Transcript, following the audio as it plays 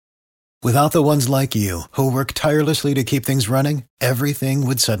Without the ones like you, who work tirelessly to keep things running, everything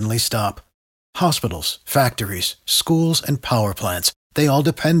would suddenly stop. Hospitals, factories, schools, and power plants, they all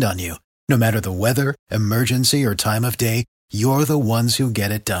depend on you. No matter the weather, emergency, or time of day, you're the ones who get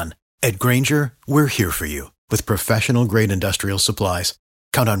it done. At Grainger, we're here for you with professional-grade industrial supplies.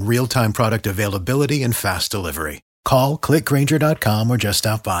 Count on real-time product availability and fast delivery. Call, click Grainger.com, or just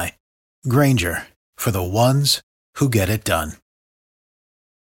stop by. Grainger, for the ones who get it done.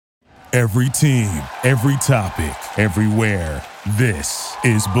 Every team, every topic, everywhere. This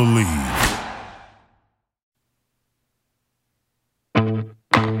is Believe.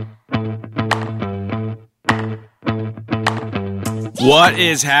 What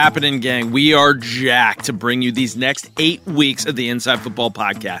is happening, gang? We are jacked to bring you these next 8 weeks of the Inside Football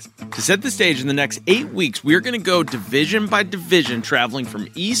Podcast. To set the stage, in the next 8 weeks, we're going to go division by division, traveling from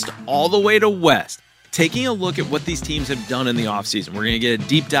east all the way to west, taking a look at what these teams have done in the offseason. We're going to get a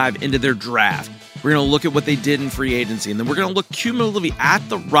deep dive into their draft. We're going to look at what they did in free agency, and then we're going to look cumulatively at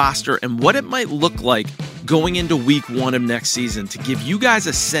the roster and what it might look like going into week 1 of next season to give you guys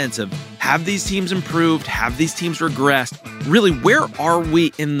a sense of, have these teams improved? Have these teams regressed? Really, where are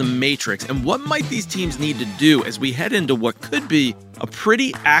we in the matrix? And what might these teams need to do as we head into what could be a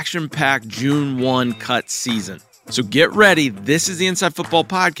pretty action-packed June 1 cut season? So get ready. This is the Inside Football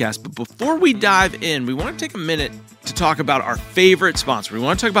Podcast. But before we dive in, we want to take a minute to talk about our favorite sponsor. We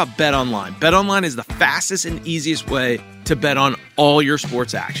want to talk about BetOnline. BetOnline is the fastest and easiest way to bet on all your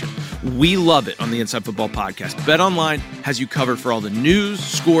sports action. We love it on the Inside Football Podcast. BetOnline has you covered for all the news,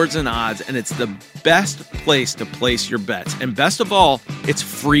 scores, and odds, and it's the best place to place your bets. And best of all, it's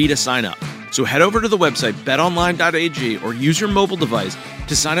free to sign up. So head over to the website betonline.ag or use your mobile device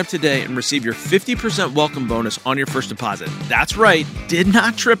to sign up today and receive your 50% welcome bonus on your first deposit. That's right, did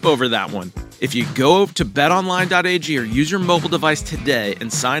not trip over that one. If you go to betonline.ag or use your mobile device today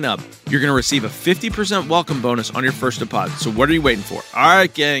and sign up, you're going to receive a 50% welcome bonus on your first deposit. So what are you waiting for? All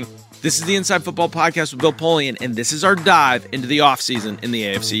right, gang. This is the Inside Football Podcast with Bill Polian, and this is our dive into the offseason in the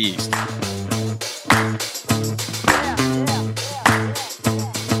AFC East.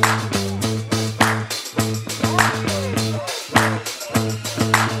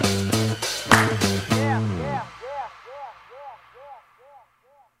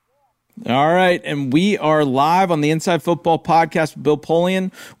 All right, and we are live on the Inside Football Podcast with Bill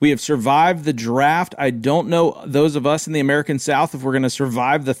Polian. We have survived the draft. I don't know, those of us in the American South, if we're going to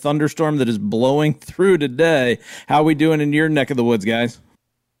survive the thunderstorm that is blowing through today. How are we doing in your neck of the woods, guys?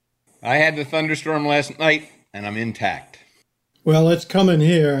 I had the thunderstorm last night, and I'm intact. Well, it's coming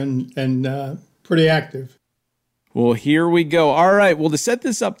here and pretty active. Well, here we go. All right. Well, to set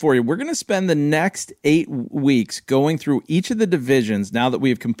this up for you, we're going to spend the next 8 weeks going through each of the divisions now that we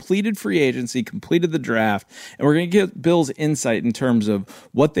have completed free agency, completed the draft, and we're going to get Bill's insight in terms of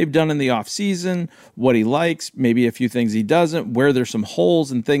what they've done in the offseason, what he likes, maybe a few things he doesn't, where there's some holes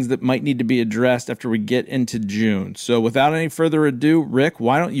and things that might need to be addressed after we get into June. So without any further ado, Rick,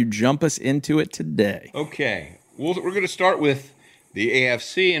 why don't you jump us into it today? Okay. We're going to start with the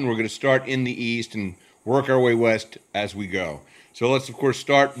AFC, and we're going to start in the East and work our way west as we go. So let's, of course,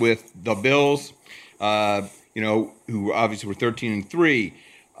 start with the Bills, who obviously were 13-3.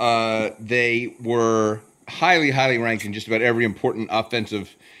 They were highly, highly ranked in just about every important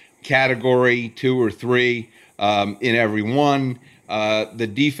offensive category, 2 or 3 in every one.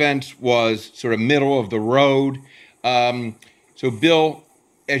 The defense was sort of middle of the road. So, Bill,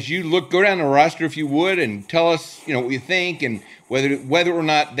 as you go down the roster, if you would, and tell us, what you think and whether or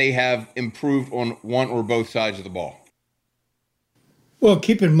not they have improved on one or both sides of the ball. Well,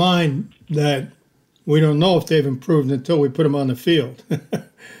 keep in mind that we don't know if they've improved until we put them on the field.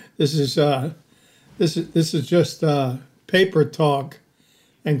 This is just paper talk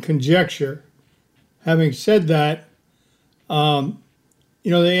and conjecture. Having said that,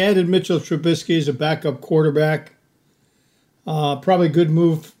 they added Mitchell Trubisky as a backup quarterback. Probably a good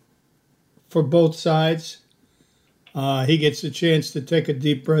move for both sides. He gets a chance to take a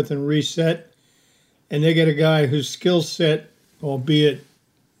deep breath and reset. And they get a guy whose skill set, albeit,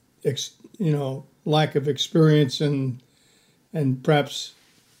 lack of experience and perhaps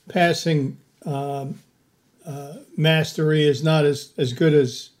passing mastery is not as good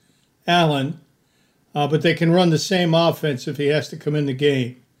as Allen. But they can run the same offense if he has to come in the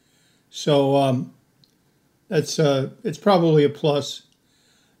game. So it's probably a plus.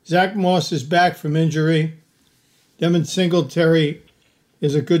 Zach Moss is back from injury. Devin Singletary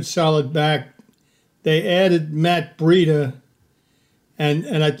is a good, solid back. They added Matt Breida,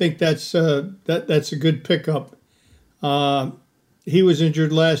 and I think that's a good pickup. He was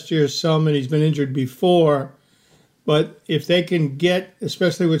injured last year some, and he's been injured before. But if they can get,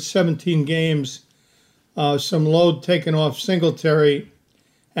 especially with 17 games, some load taken off Singletary,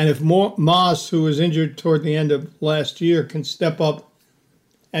 and if Moss, who was injured toward the end of last year, can step up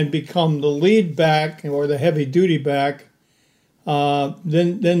and become the lead back or the heavy-duty back,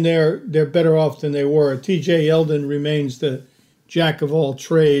 then they're better off than they were. T.J. Yeldon remains the jack of all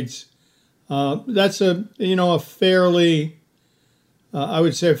trades. That's a fairly, I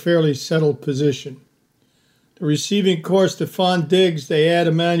would say, a fairly settled position. The receiving corps, Stephon Diggs, they add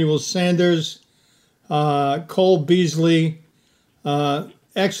Emmanuel Sanders, Cole Beasley,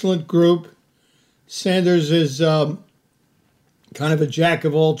 excellent group. Sanders is kind of a jack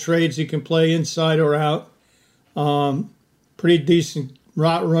of all trades. He can play inside or out. Pretty decent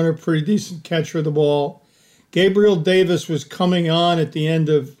route runner, pretty decent catcher of the ball. Gabriel Davis was coming on at the end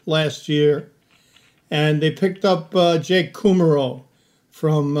of last year, and they picked up Jake Kumerow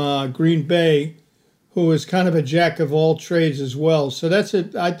from Green Bay, who is kind of a jack of all trades as well. So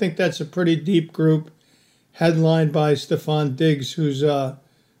I think that's a pretty deep group, headlined by Stephon Diggs, who's a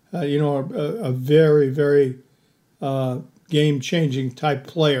very, very game-changing type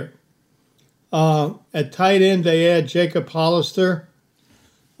player. At tight end, they add Jacob Hollister.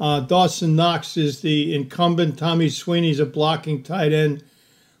 Dawson Knox is the incumbent. Tommy Sweeney's a blocking tight end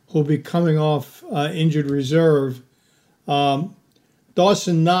who'll be coming off injured reserve.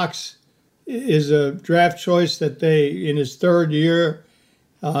 Dawson Knox is a draft choice that in his third year,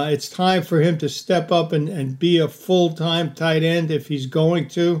 it's time for him to step up and be a full-time tight end if he's going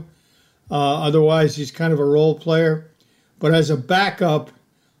to. Otherwise, he's kind of a role player. But as a backup,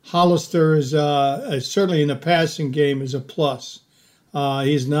 Hollister is certainly in the passing game is a plus.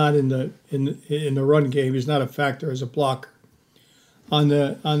 He's not in the run game. He's not a factor as a blocker. On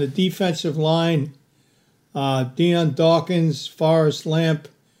the defensive line, Deion Dawkins, Forrest Lamp,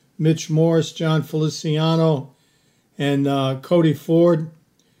 Mitch Morse, John Feliciano, and Cody Ford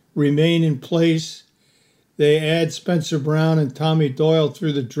remain in place. They add Spencer Brown and Tommy Doyle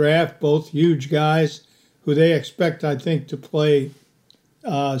through the draft, both huge guys who they expect, I think, to play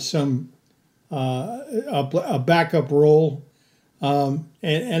a backup role.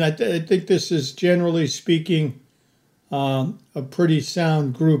 And I think this is, generally speaking, a pretty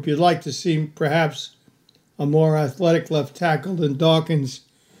sound group. You'd like to see perhaps a more athletic left tackle than Dawkins,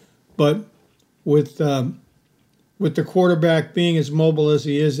 but with the quarterback being as mobile as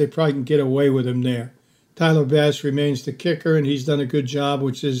he is, they probably can get away with him there. Tyler Bass remains the kicker, and he's done a good job,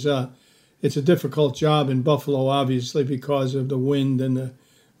 which is it's a difficult job in Buffalo, obviously, because of the wind and the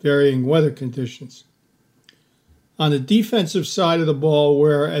varying weather conditions. On the defensive side of the ball,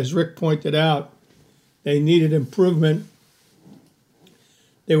 where, as Rick pointed out, they needed improvement,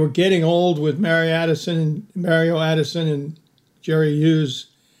 they were getting old with Mario Addison and Jerry Hughes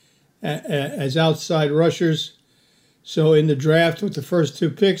as outside rushers. So in the draft with the first two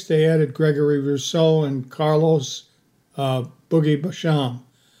picks, they added Gregory Rousseau and Carlos Boogie Basham.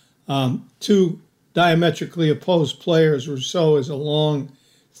 Two diametrically opposed players. Rousseau is a long,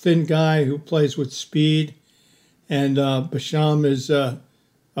 thin guy who plays with speed, and Basham is a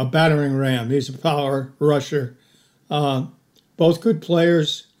battering ram. He's a power rusher. Both good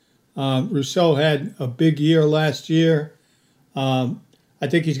players. Rousseau had a big year last year. I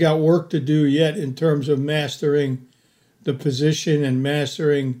think he's got work to do yet in terms of mastering the position and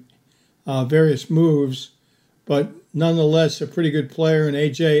mastering various moves, but nonetheless a pretty good player. And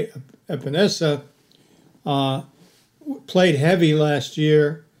A.J. Epinesa played heavy last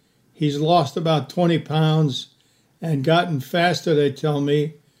year. He's lost about 20 pounds and gotten faster, they tell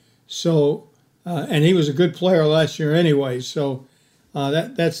me. So, and he was a good player last year anyway. So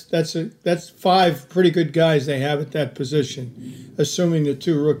that's five pretty good guys they have at that position, assuming the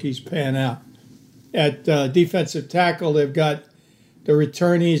two rookies pan out. At defensive tackle, they've got the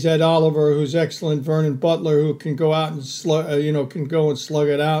returnees, Ed Oliver, who's excellent, Vernon Butler, who can go out and slug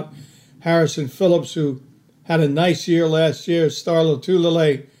it out, Harrison Phillips, who had a nice year last year, Starlo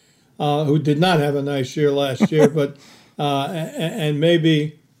Tulele, who did not have a nice year last year, but and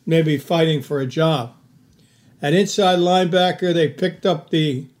maybe fighting for a job. At inside linebacker, they picked up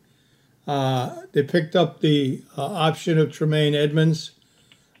the option of Tremaine Edmonds.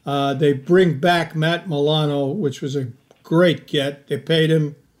 They bring back Matt Milano, which was a great get. They paid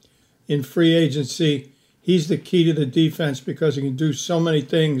him in free agency. He's the key to the defense because he can do so many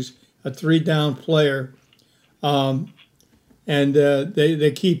things, a three-down player. And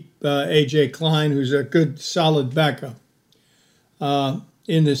they keep A.J. Klein, who's a good, solid backup.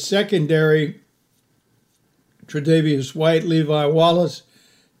 In the secondary, Tre'Davious White, Levi Wallace,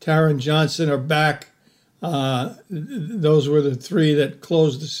 Taron Johnson are back. Those were the three that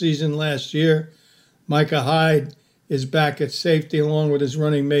closed the season last year. Micah Hyde is back at safety along with his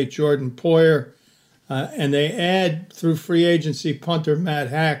running mate Jordan Poyer. And they add, through free agency, punter Matt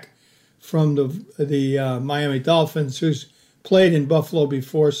Hack from the Miami Dolphins, who's played in Buffalo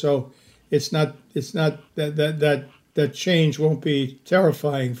before, so it's not that change won't be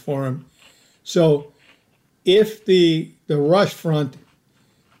terrifying for him. So if the rush front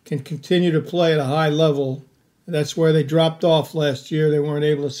can continue to play at a high level, that's where they dropped off last year. They weren't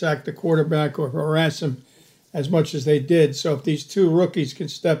able to sack the quarterback or harass him as much as they did. So if these two rookies can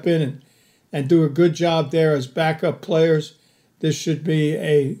step in and do a good job there as backup players, this should be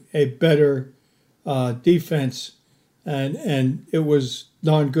a better defense. And it was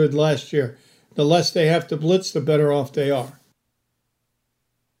darn good last year. The less they have to blitz, the better off they are.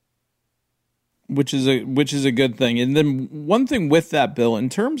 Which is a good thing. And then one thing with that, Bill, in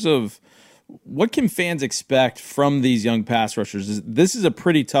terms of what can fans expect from these young pass rushers, this is a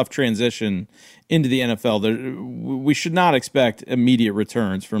pretty tough transition into the NFL. We should not expect immediate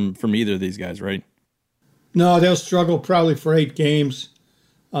returns from either of these guys, right? No, they'll struggle probably for 8 games.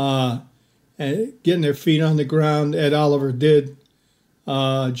 And getting their feet on the ground, Ed Oliver did.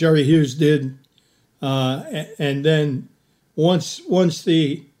 Jerry Hughes did. And then once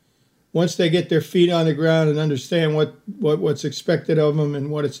they get their feet on the ground and understand what's expected of them and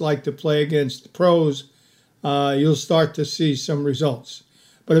what it's like to play against pros, you'll start to see some results.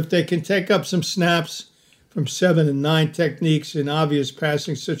 But if they can take up some snaps from 7 and 9 techniques in obvious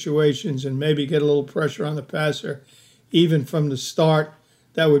passing situations and maybe get a little pressure on the passer, even from the start,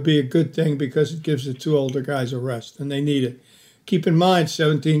 that would be a good thing because it gives the two older guys a rest, and they need it. Keep in mind,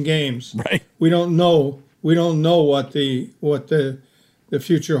 17 games. Right. We don't know what the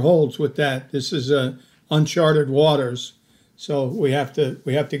future holds with that. This is uncharted waters, so we have to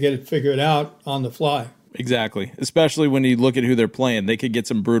get it figured out on the fly. Exactly, especially when you look at who they're playing. They could get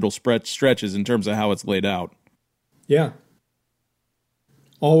some brutal stretches in terms of how it's laid out. Yeah.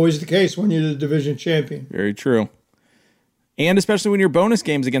 Always the case when you're the division champion. Very true. And especially when you're bonus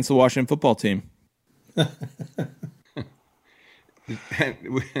games against the Washington football team.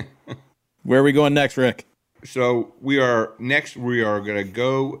 Where are we going next, Rick? So we are going to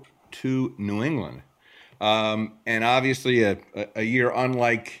go to New England. And obviously a year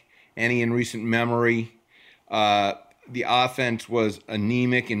unlike any in recent memory. The offense was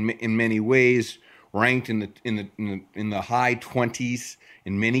anemic in many ways, ranked in the high 20s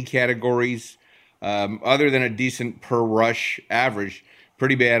in many categories. Other than a decent per rush average,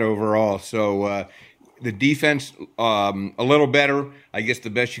 pretty bad overall. So the defense, a little better. I guess the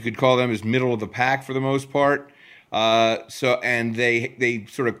best you could call them is middle of the pack for the most part. And they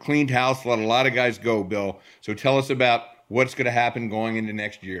sort of cleaned house, let a lot of guys go, Bill. So tell us about what's going to happen going into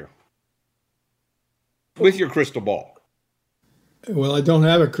next year with your crystal ball. Well, I don't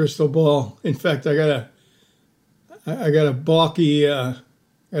have a crystal ball. In fact, I got a balky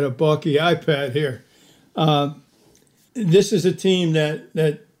iPad here. This is a team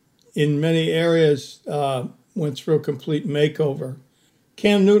that in many areas went through a complete makeover.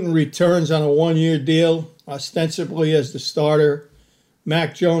 Cam Newton returns on a 1-year deal, ostensibly as the starter.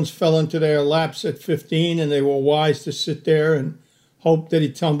 Mac Jones fell into their laps at 15, and they were wise to sit there and hope that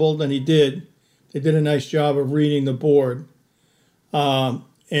he tumbled, and he did. They did a nice job of reading the board. So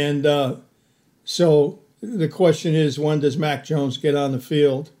the question is, when does Mac Jones get on the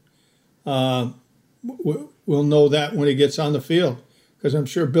field? We'll know that when he gets on the field, because I'm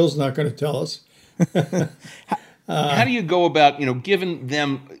sure Bill's not going to tell us. How do you go about, giving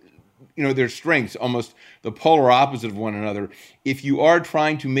them, their strengths, almost the polar opposite of one another? If you are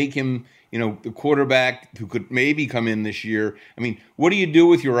trying to make him, the quarterback who could maybe come in this year, what do you do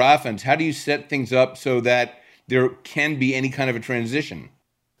with your offense? How do you set things up so that there can be any kind of a transition?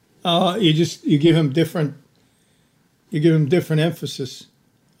 You give him different emphasis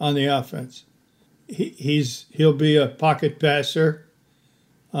on the offense. He'll be a pocket passer.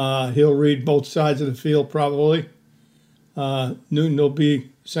 He'll read both sides of the field probably. Newton will be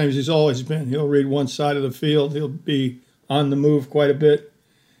same as he's always been. He'll read one side of the field. He'll be on the move quite a bit.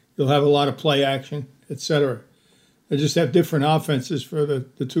 He'll have a lot of play action, etc. They just have different offenses for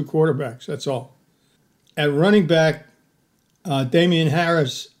the two quarterbacks. That's all. At running back, Damian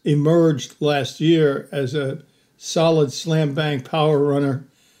Harris emerged last year as a solid slam bang power runner.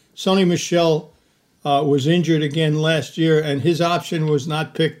 Sony Michel was injured again last year, and his option was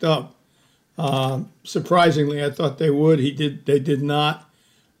not picked up. Surprisingly, I thought they would. They did not.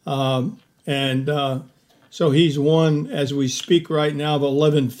 So he's one, as we speak right now, of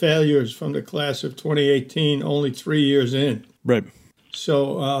 11 failures from the class of 2018, only 3 years in. Right.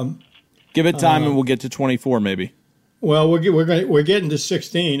 So give it time and we'll get to 24 maybe. Well, we're getting to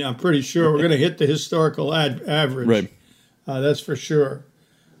 16. I'm pretty sure we're going to hit the historical average. Right. That's for sure.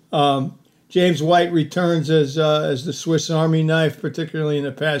 James White returns as the Swiss Army knife, particularly in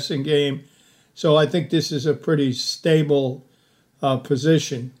the passing game. So I think this is a pretty stable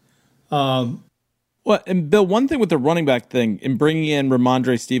position. Well, and Bill, one thing with the running back thing, in bringing in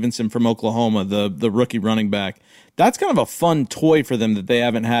Ramondre Stevenson from Oklahoma, the rookie running back, that's kind of a fun toy for them that they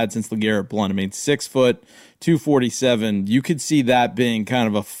haven't had since LeGarrette Blount. I mean, 6 foot, 247. You could see that being kind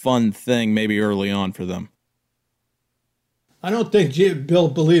of a fun thing maybe early on for them. I don't think Bill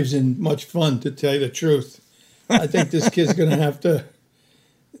believes in much fun, to tell you the truth. I think this kid's going to have to.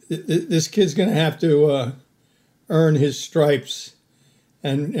 This kid's going to have to earn his stripes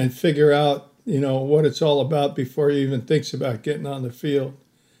and figure out, what it's all about before he even thinks about getting on the field.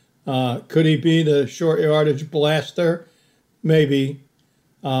 Could he be the short yardage blaster? Maybe.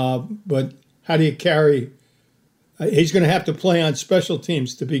 But how do you carry? He's going to have to play on special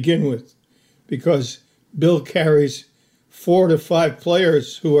teams to begin with, because Bill carries 4 to 5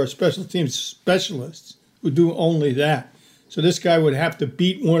 players who are special teams specialists who do only that. So this guy would have to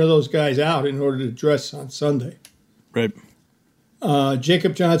beat one of those guys out in order to dress on Sunday. Right.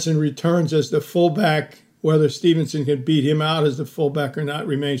 Jacob Johnson returns as the fullback. Whether Stevenson can beat him out as the fullback or not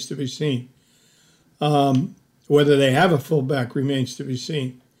remains to be seen. Whether they have a fullback remains to be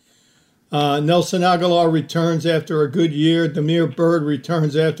seen. Nelson Aguilar returns after a good year. Damiere Byrd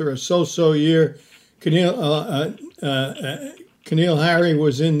returns after a so-so year. Keneal Harry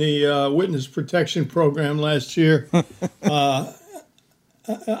was in the witness protection program last year.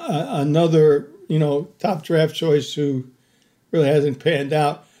 Another, top draft choice who really hasn't panned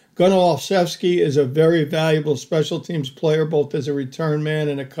out. Gunnar Olszewski is a very valuable special teams player, both as a return man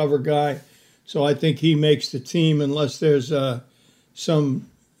and a cover guy. So I think he makes the team unless there's an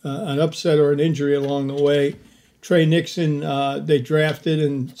upset or an injury along the way. Trey Nixon, they drafted,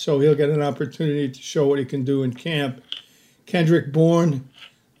 and so he'll get an opportunity to show what he can do in camp. Kendrick Bourne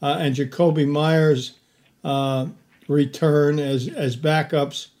and Jacoby Myers return as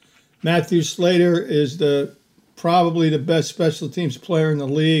backups. Matthew Slater is probably the best special teams player in the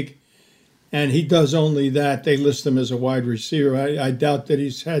league, and he does only that. They list him as a wide receiver. I doubt that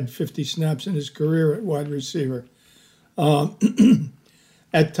he's had 50 snaps in his career at wide receiver.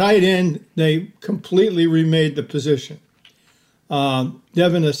 At tight end, they completely remade the position.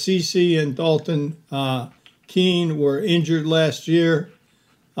 Devin Assisi and Dalton Keene were injured last year.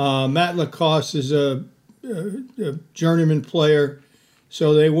 Matt Lacoste is a journeyman player.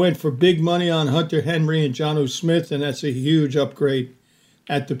 So they went for big money on Hunter Henry and Jonnu Smith, and that's a huge upgrade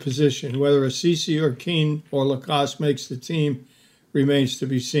at the position. Whether Assisi or Keene or Lacoste makes the team remains to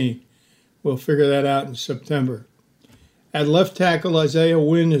be seen. We'll figure that out in September. At left tackle, Isaiah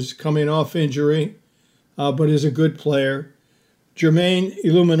Wynn is coming off injury, but is a good player. Jermaine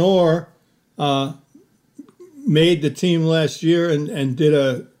Illuminor made the team last year and did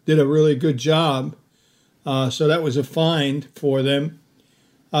a really good job. So that was a find for them.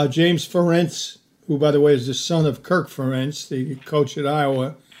 James Ferentz, who, by the way, is the son of Kirk Ferentz, the coach at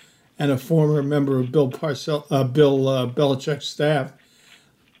Iowa, and a former member of Bill Belichick's staff,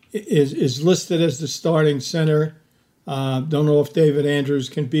 is listed as the starting center. Don't know if David Andrews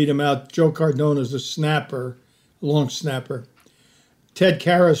can beat him out. Joe Cardona is a snapper, long snapper. Ted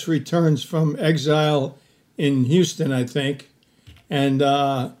Karras returns from exile in Houston, I think. And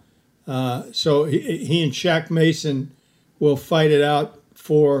so he and Shaq Mason will fight it out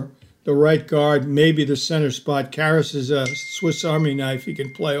for the right guard, maybe the center spot. Karras is a Swiss Army knife. He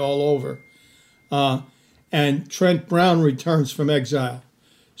can play all over. And Trent Brown returns from exile.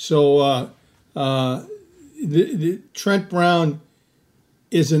 So Trent Brown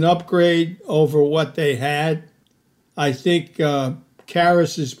is an upgrade over what they had. I think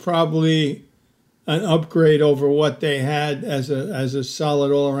Karras is probably an upgrade over what they had as a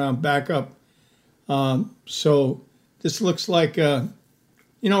solid all-around backup. So this looks like a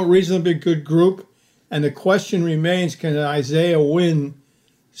reasonably good group. And the question remains, can Isaiah Wynn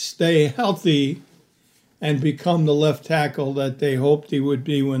stay healthy and become the left tackle that they hoped he would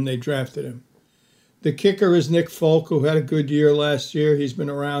be when they drafted him? The kicker is Nick Folk, who had a good year last year. He's been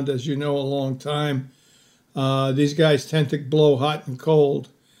around, as you know, a long time. These guys tend to blow hot and cold,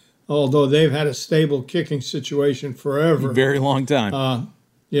 although they've had a stable kicking situation forever. Very long time.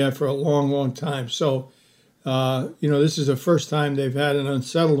 For a long, long time. So, this is the first time they've had an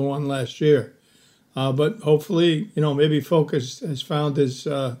unsettled one last year. But hopefully, maybe Folk has found his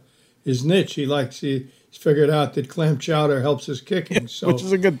niche. He's figured out that clam chowder helps his kicking. So, which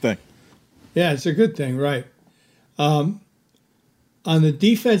is a good thing. Yeah, it's a good thing, right. On the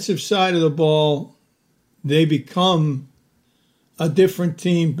defensive side of the ball, they become a different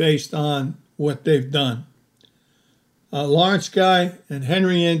team based on what they've done. Lawrence Guy and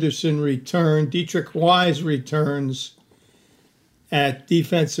Henry Anderson return. Dietrich Wise returns at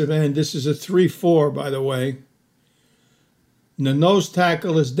defensive end. This is a 3-4, by the way. The nose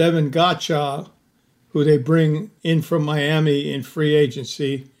tackle is Devin Gottschall, who they bring in from Miami in free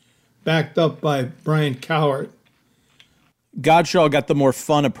agency, backed up by Brian Cowart. Gottschall got the more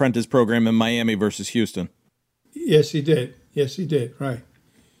fun apprentice program in Miami versus Houston. Yes, he did. Yes, he did. Right.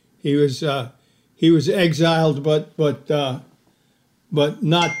 He was exiled, but not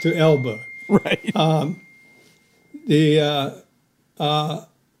to Elba. Right.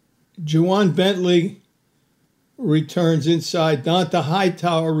 Juwan Bentley returns inside. Donta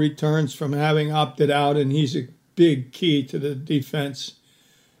Hightower returns from having opted out, and he's a big key to the defense.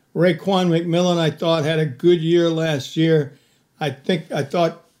 Raekwon McMillan, I thought, had a good year last year. I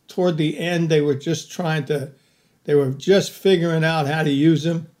thought toward the end they were just figuring out how to use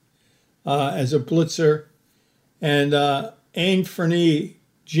him as a blitzer. And Anfernee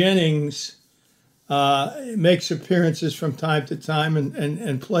Jennings makes appearances from time to time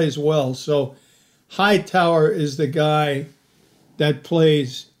and plays well. So Hightower is the guy that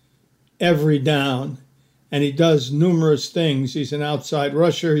plays every down, and he does numerous things. He's an outside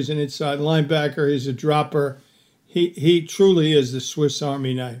rusher. He's an inside linebacker. He's a dropper. He truly is the Swiss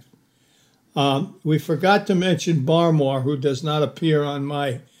Army knife. We forgot to mention Barmore, who does not appear on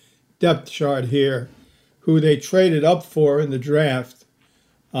my depth chart here, who they traded up for in the draft.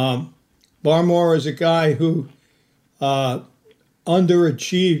 Barmore is a guy who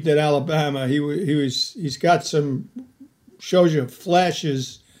underachieved at Alabama. He's got shows you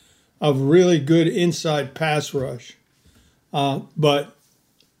flashes of really good inside pass rush, but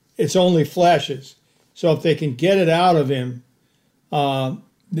it's only flashes. So if they can get it out of him,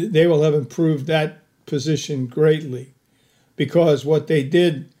 they will have improved that position greatly. Because what they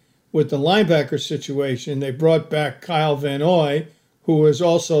did with the linebacker situation, they brought back Kyle Van Noy, who was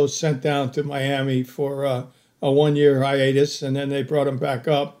also sent down to Miami for a 1-year hiatus, and then they brought him back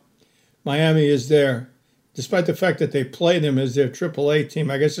up. Miami is there. Despite the fact that they played him as their AAA team,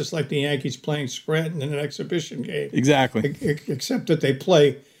 I guess it's like the Yankees playing Scranton in an exhibition game. Exactly. Except that they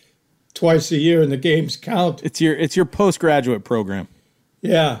play twice a year and the games count. It's your postgraduate program.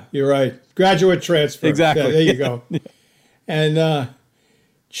 Yeah, you're right. Graduate transfer. Exactly. Yeah, there you go. And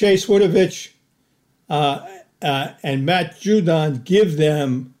Chase Winovich and Matt Judon give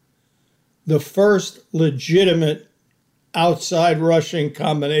them the first legitimate outside rushing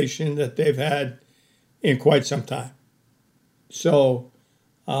combination that they've had in quite some time. So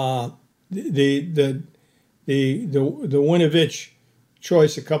the Winovich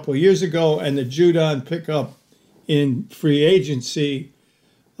choice a couple of years ago and the Judon pickup in free agency,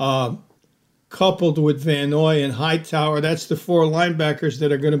 coupled with Van Noy and Hightower, that's the 4 linebackers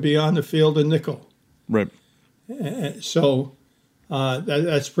that are going to be on the field in nickel. Right. So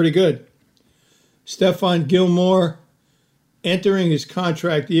that's pretty good. Stephon Gilmore, entering his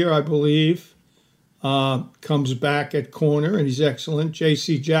contract year, I believe, comes back at corner, and he's excellent.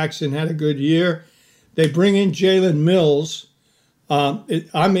 J.C. Jackson had a good year. They bring in Jalen Mills.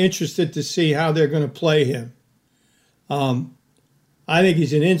 I'm interested to see how they're going to play him. I think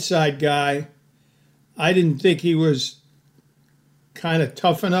he's an inside guy. I didn't think he was kind of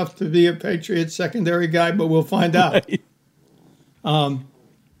tough enough to be a Patriot secondary guy, but we'll find out. Right.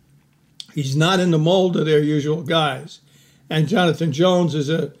 He's not in the mold of their usual guys. And Jonathan Jones is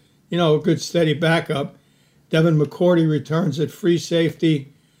a good steady backup. Devin McCourty returns at free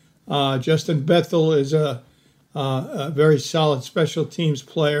safety. Justin Bethel is a very solid special teams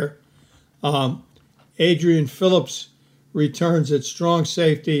player. Adrian Phillips returns at strong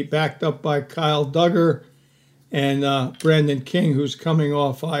safety, backed up by Kyle Duggar and Brandon King, who's coming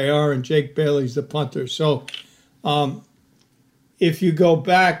off IR, and Jake Bailey's the punter. So if you go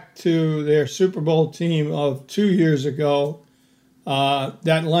back to their Super Bowl team of 2 years ago, that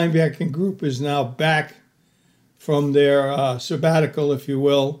linebacking group is now back from their sabbatical, if you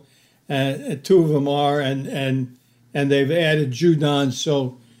will. And 2 of them are, and they've added Judon,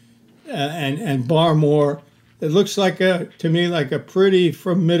 so and Barmore. It looks to me like a pretty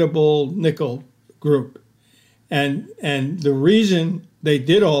formidable nickel group. And the reason they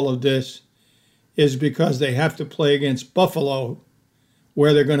did all of this is because they have to play against Buffalo,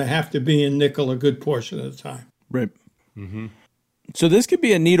 where they're going to have to be in nickel a good portion of the time. Right. Mm-hmm. So this could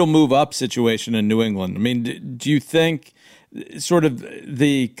be a needle move up situation in New England. I mean, do you think sort of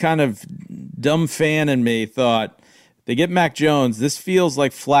the kind of dumb fan in me thought, they get Mac Jones, this feels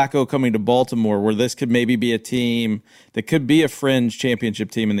like Flacco coming to Baltimore, where this could maybe be a team that could be a fringe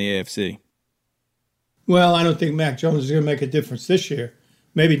championship team in the AFC? Well, I don't think Mac Jones is going to make a difference this year.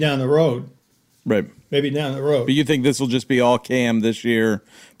 Maybe down the road. Right. Maybe down the road. But you think this will just be all Cam this year?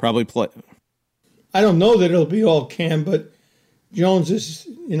 Probably play. I don't know that it'll be all Cam, but Jones is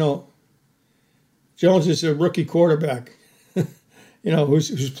a rookie quarterback,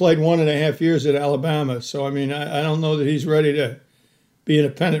 who's played 1.5 years at Alabama. So, I mean, I don't know that he's ready to be in a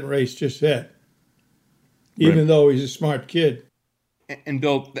pennant race just yet, even though he's a smart kid. And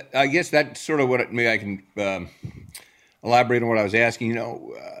Bill, I guess that's sort of what maybe I can elaborate on what I was asking.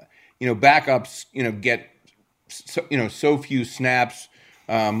 Backups, get so few snaps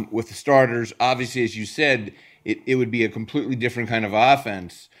with the starters. Obviously, as you said, it would be a completely different kind of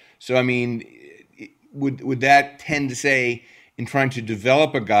offense. So, I mean, would that tend to say in trying to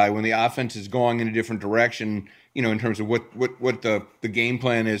develop a guy when the offense is going in a different direction? In terms of what the game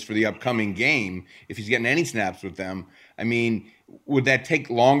plan is for the upcoming game, if he's getting any snaps with them, I mean, would that take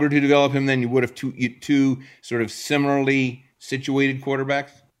longer to develop him than you would have two sort of similarly situated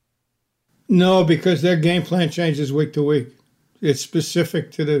quarterbacks? No, because their game plan changes week to week. It's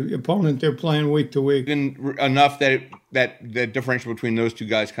specific to the opponent they're playing week to week. Even enough that that differential between those two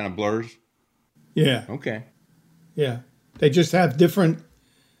guys kind of blurs? Yeah. Okay. Yeah. They just have they have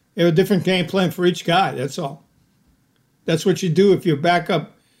a different game plan for each guy, that's all. That's what you do if you back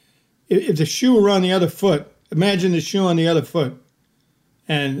up. If the shoe were on the other foot, imagine the shoe on the other foot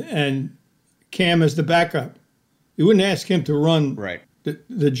and Cam as the backup. You wouldn't ask him to run right.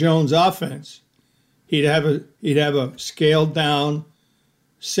 the Jones offense. He'd have a scaled down,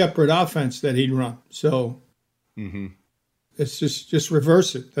 separate offense that he'd run. So it's just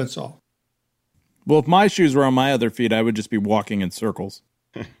reverse it. That's all. Well, if my shoes were on my other feet, I would just be walking in circles.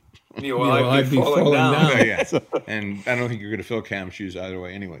 I'd be falling down. Yeah. And I don't think you're going to fill Cam's shoes either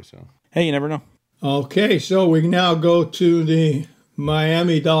way anyway. So hey, you never know. Okay, so we now go to the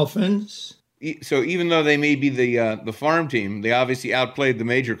Miami Dolphins. So even though they may be the farm team, they obviously outplayed the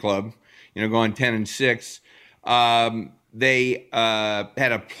major club. Going 10-6. They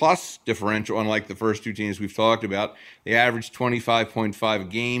had a plus differential, unlike the first two teams we've talked about. They averaged 25.5 a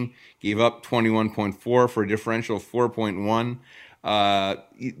game, gave up 21.4 for a differential of 4.1.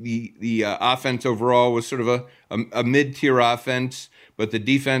 The offense overall was sort of a mid-tier offense, but the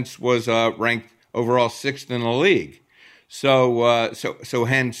defense was ranked overall 6th in the league. So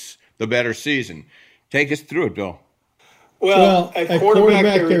hence the better season. Take us through it, Bill. Well, at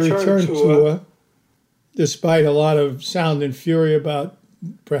quarterback they returned to despite a lot of sound and fury about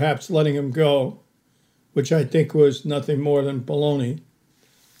perhaps letting him go, which I think was nothing more than baloney.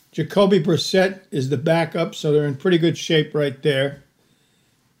 Jacoby Brissett is the backup, so they're in pretty good shape right there.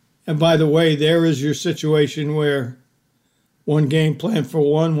 And by the way, there is your situation where one game plan for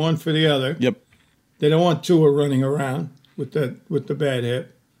one for the other. Yep. They don't want Tua running around with the bad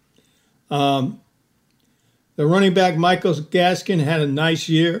hip. The running back, Michael Gaskin, had a nice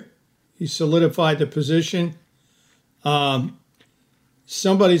year. He solidified the position.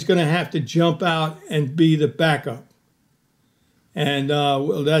 Somebody's going to have to jump out and be the backup. And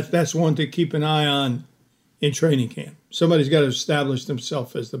that's one to keep an eye on in training camp. Somebody's got to establish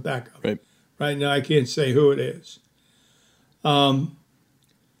themselves as the backup. Right now, I can't say who it is.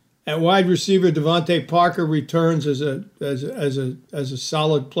 At wide receiver, Devontae Parker returns as a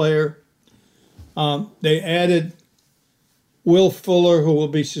solid player. They added Will Fuller, who will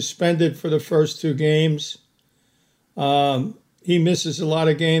be suspended for the first 2 games. He misses a lot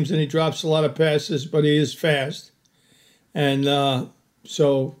of games and he drops a lot of passes, but he is fast. And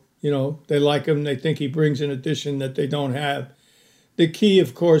so, they like him. They think he brings an addition that they don't have. The key,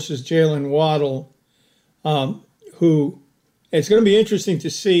 of course, is Jalen Waddle, who it's going to be interesting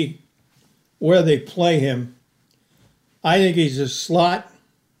to see where they play him. I think he's a slot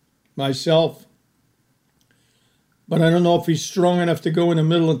myself, but I don't know if he's strong enough to go in the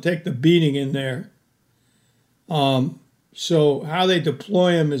middle and take the beating in there. So how they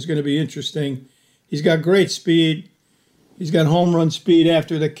deploy him is going to be interesting. He's got great speed. He's got home run speed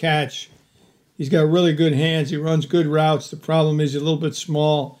after the catch. He's got really good hands. He runs good routes. The problem is he's a little bit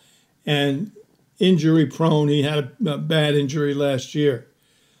small and injury prone. He had a bad injury last year.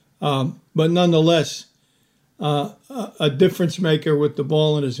 But nonetheless, a difference maker with the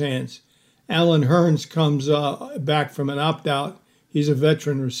ball in his hands. Alan Hearns comes back from an opt-out. He's a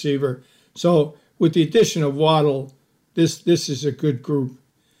veteran receiver. So with the addition of Waddle, this is a good group.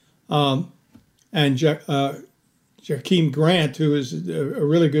 And Jakeem Grant, who is a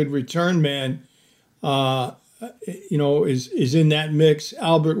really good return man, is in that mix.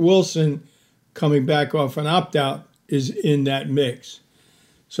 Albert Wilson, coming back off an opt-out, is in that mix.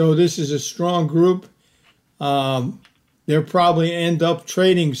 So this is a strong group. They're they'll probably end up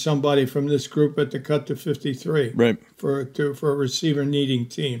trading somebody from this group at the cut to 53, Right. For a receiver needing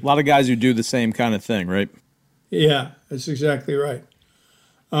team. A lot of guys who do the same kind of thing, right? Yeah, that's exactly right.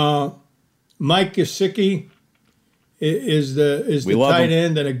 Mike Gesicki is the tight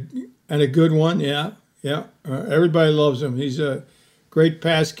end and a good one. Yeah. Everybody loves him. He's a great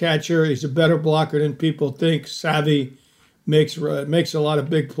pass catcher. He's a better blocker than people think. Savvy, makes a lot of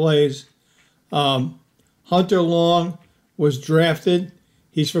big plays. Hunter Long was drafted.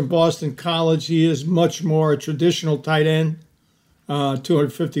 He's from Boston College. He is much more a traditional tight end,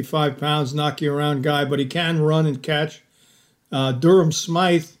 255 pounds, knock you around guy, but he can run and catch. Durham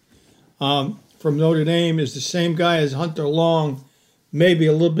Smythe from Notre Dame is the same guy as Hunter Long, maybe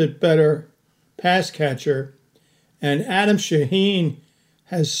a little bit better pass catcher. And Adam Shaheen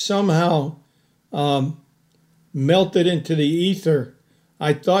has somehow melted into the ether.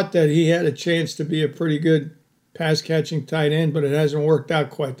 I thought that he had a chance to be a pretty good pass-catching tight end, but it hasn't worked out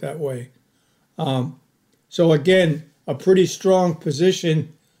quite that way. So again, a pretty strong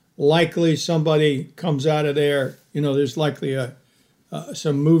position. Likely somebody comes out of there. There's likely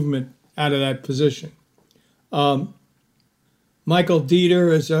some movement out of that position. Michael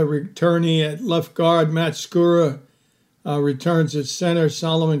Dieter is a returnee at left guard. Matt Skura returns at center.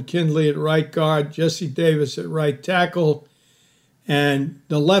 Solomon Kindley at right guard. Jesse Davis at right tackle. And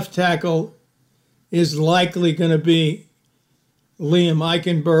the left tackle is likely going to be Liam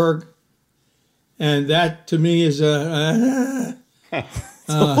Eichenberg. And that, to me, is it's a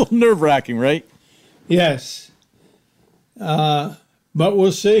little nerve-wracking, right? Yes. But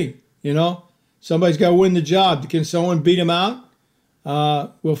we'll see. Somebody's got to win the job. Can someone beat him out?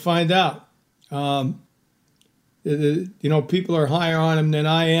 We'll find out. People are higher on him than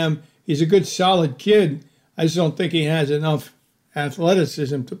I am. He's a good, solid kid. I just don't think he has enough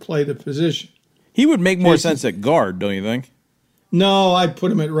athleticism to play the position. He would make more sense at guard, don't you think? No, I'd put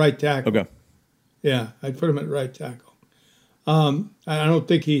him at right tackle. Okay. Yeah, I'd put him at right tackle. I don't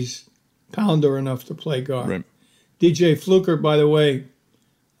think he's pounder enough to play guard. Right. DJ Fluker, by the way,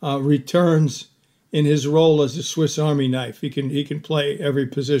 returns in his role as a Swiss Army knife. He can play every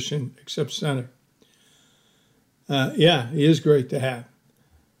position except center. He is great to have.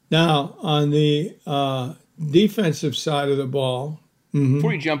 Now, on the defensive side of the ball.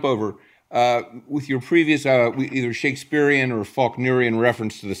 Before you jump over, with your previous either Shakespearean or Faulknerian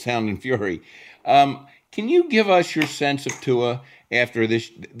reference to the Sound and Fury, can you give us your sense of Tua after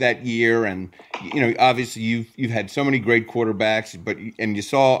that year? And obviously you've had so many great quarterbacks, and you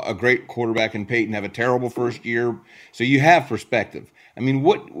saw a great quarterback in Peyton have a terrible first year, so you have perspective. I mean,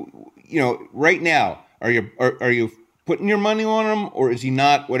 what right now are you putting your money on him, or is he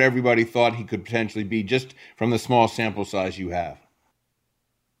not what everybody thought he could potentially be, just from the small sample size you have?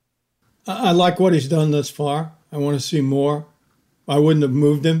 I like what he's done thus far. I want to see more. I wouldn't have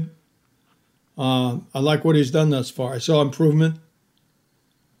moved him. I like what he's done thus far. I saw improvement.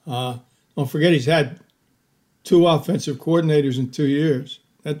 Don't forget he's had 2 offensive coordinators in 2 years.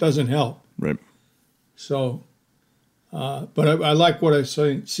 That doesn't help. Right. So, but I like what I've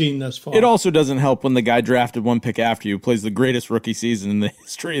seen thus far. It also doesn't help when the guy drafted 1 pick after you plays the greatest rookie season in the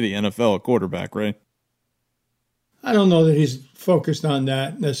history of the NFL at quarterback, right? I don't know that he's focused on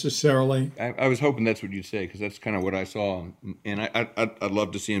that necessarily. I was hoping that's what you'd say, because that's kind of what I saw, and I'd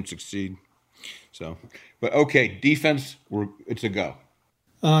love to see him succeed. So, but okay, defense, it's a go.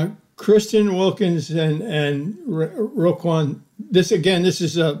 Christian Wilkins and Roquan. This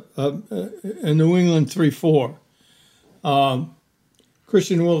is a New England 3-4.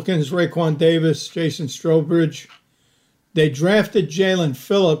 Christian Wilkins, Raekwon Davis, Jason Strowbridge. They drafted Jalen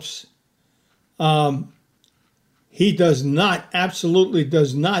Phillips. He absolutely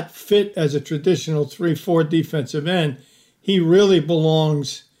does not fit as a traditional 3-4 defensive end. He really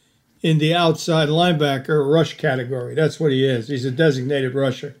belongs in the outside linebacker rush category. That's what he is. He's a designated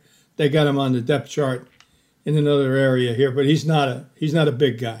rusher. They got him on the depth chart in another area here, but he's not a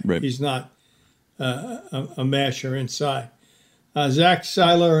big guy. Right. He's not a masher inside. Zach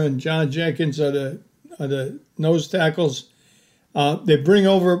Seiler and John Jenkins are the nose tackles. They bring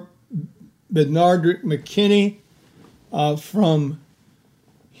over Bernard McKinney from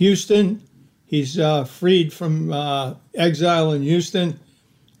Houston. He's freed from exile in Houston.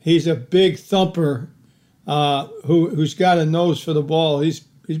 He's a big thumper who's got a nose for the ball. He's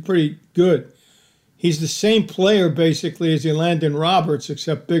pretty good. He's the same player basically as Elandon Roberts,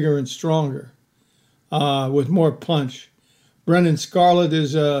 except bigger and stronger, with more punch. Brendan Scarlett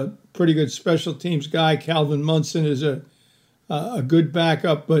is a pretty good special teams guy. Calvin Munson is a good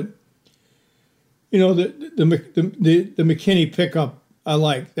backup, but the McKinney pickup I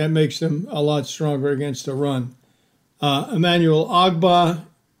like. That makes them a lot stronger against the run. Emmanuel Ogbah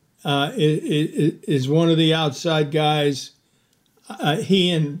is one of the outside guys.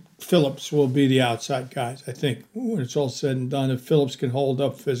 He and Phillips will be the outside guys, I think, when it's all said and done, if Phillips can hold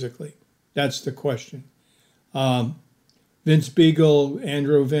up physically. That's the question. Vince Beagle,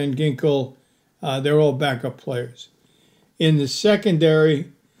 Andrew Van Ginkel, they're all backup players. In the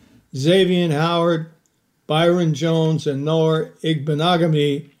secondary, Xavier Howard, Byron Jones, and Noah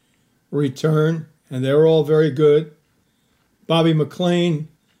Igbenogany return, and they're all very good. Bobby McLean,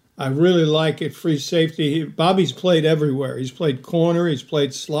 I really like at free safety. Bobby's played everywhere. He's played corner, he's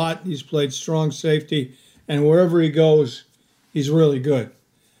played slot, he's played strong safety, and wherever he goes, he's really good.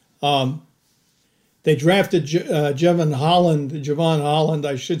 They drafted Javon Holland,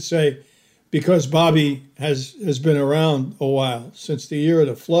 I should say, because Bobby has been around a while, since the year of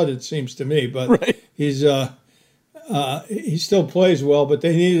the flood, it seems to me. But right. He still plays well, but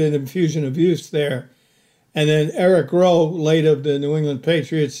they needed an infusion of youth there. And then Eric Rowe, late of the New England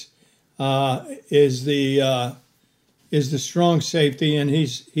Patriots, is the strong safety, and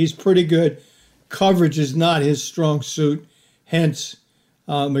he's pretty good. Coverage is not his strong suit, hence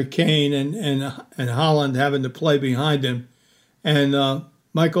McCain and Holland having to play behind him. And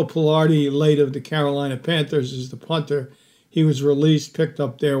Michael Pilardi, late of the Carolina Panthers, is the punter. He was released, picked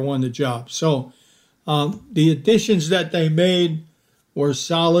up there, won the job. So the additions that they made were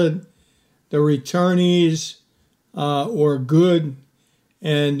solid. The returnees were good.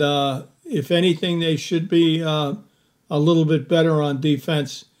 And if anything, they should be a little bit better on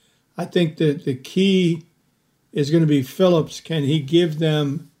defense. I think that the key is going to be Phillips. Can he give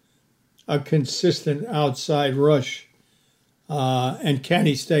them a consistent outside rush? And can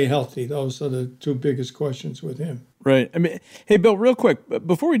he stay healthy? Those are the two biggest questions with him. Right. I mean, hey, Bill, real quick,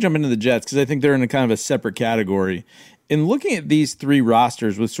 before we jump into the Jets, because I think they're in a kind of a separate category, in looking at these three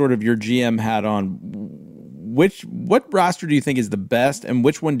rosters with sort of your GM hat on, what roster do you think is the best, and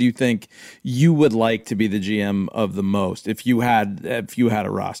which one do you think you would like to be the GM of the most if you had a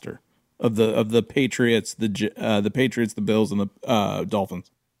roster of the Patriots, the Patriots, the Bills, and the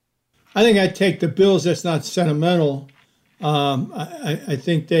Dolphins? I think I'd take the Bills. That's not sentimental. I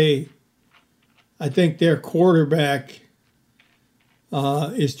think their quarterback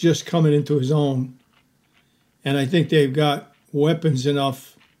is just coming into his own, and I think they've got weapons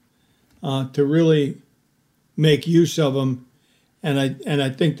enough to really make use of them, and I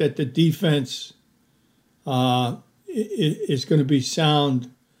think that the defense is going to be sound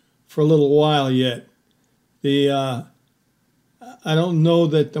for a little while yet. I don't know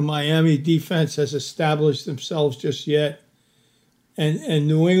that the Miami defense has established themselves just yet. And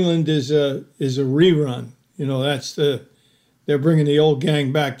New England is a rerun. You know, they're bringing the old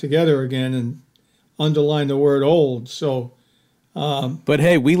gang back together again, and underline the word old. So, but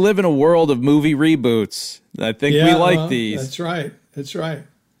hey, we live in a world of movie reboots. I think we like these. That's right.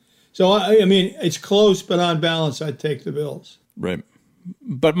 So I mean, it's close, but on balance, I'd take the Bills. Right.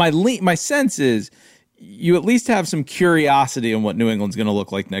 But my sense is you at least have some curiosity on what New England's going to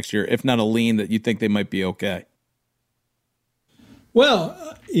look like next year, if not a lean that you think they might be okay.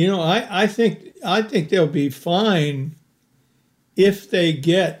 Well, you know, I think they'll be fine if they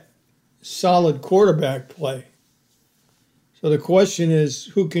get solid quarterback play. So the question is,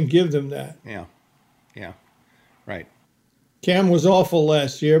 who can give them that? Yeah, right. Cam was awful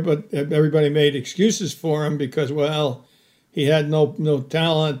last year, but everybody made excuses for him because, well, he had no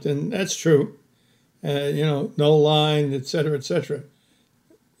talent, and that's true. You know, no line, et cetera, et cetera.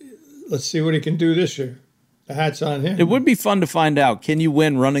 Let's see what he can do this year. The hat's on him. It would be fun to find out. Can you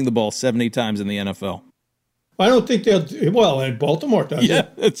win running the ball 70 times in the NFL? I don't think they'll – well, and Baltimore does. Yeah,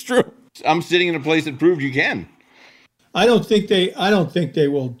 that's true. I'm sitting in a place that proved you can. I don't think they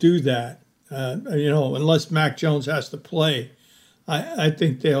will do that. You know, unless Mac Jones has to play. I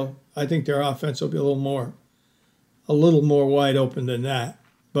think their offense will be a little more wide open than that.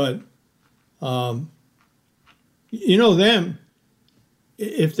 But you know them.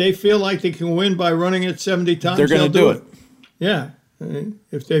 If they feel like they can win by running it 70 times, they're going to do it. Yeah. I mean,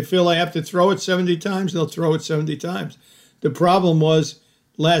 if they feel they have to throw it 70 times, they'll throw it 70 times. The problem was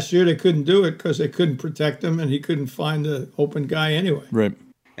last year they couldn't do it because they couldn't protect him, and he couldn't find the open guy anyway. Right.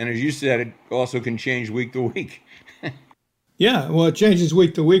 And as you said, it also can change week to week. Yeah, well, it changes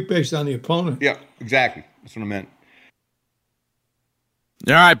week to week based on the opponent. Yeah, exactly. That's what I meant.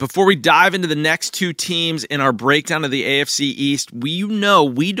 All right, before we dive into the next two teams in our breakdown of the AFC East,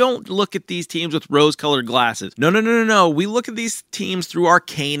 we don't look at these teams with rose-colored glasses. No. We look at these teams through our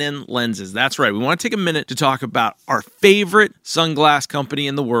Kaenon lenses. That's right. We want to take a minute to talk about our favorite sunglass company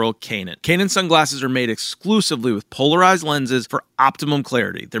in the world, Kaenon. Kaenon sunglasses are made exclusively with polarized lenses for optimum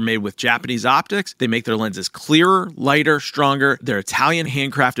clarity. They're made with Japanese optics. They make their lenses clearer, lighter, stronger. They're Italian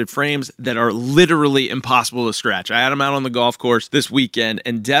handcrafted frames that are literally impossible to scratch. I had them out on the golf course this weekend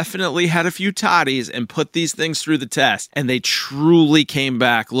and definitely had a few toddies and put these things through the test, and they truly came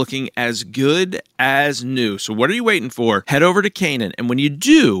back looking as good as new. So what are you waiting for? Head over to Kaenon, and when you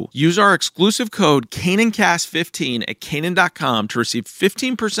do, use our exclusive code KaenonCast15 at Kaenon.com to receive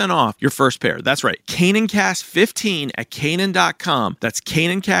 15% off your first pair. That's right, KaenonCast15 at Kaenon.com. That's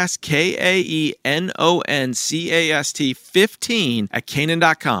KaenonCast, KaenonCast 15 at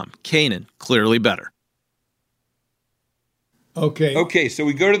Kaenon.com. Kaenon, clearly better. Okay. So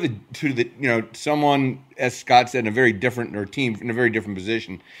we go to the someone, as Scott said, in a very different, or team in a very different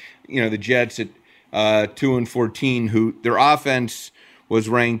position. The Jets at 2-14, who their offense was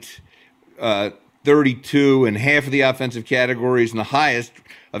ranked 32 in half of the offensive categories, and the highest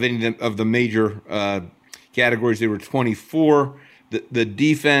of any of the major categories. They were 24. The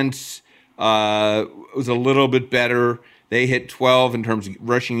defense was a little bit better. They hit 12 in terms of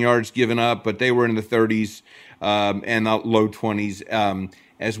rushing yards given up, but they were in the 30s. And the low 20s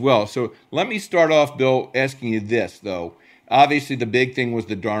as well. So let me start off, Bill, asking you this, though. Obviously, the big thing was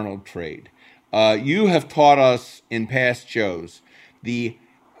the Darnold trade. You have taught us in past shows the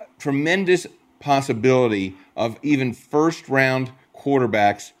tremendous possibility of even first-round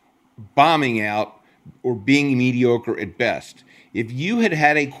quarterbacks bombing out or being mediocre at best. If you had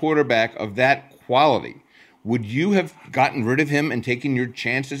had a quarterback of that quality, would you have gotten rid of him and taken your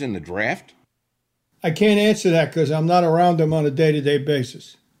chances in the draft? I can't answer that because I'm not around him on a day-to-day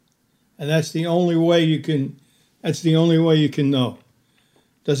basis, and that's the only way you can. That's the only way you can know.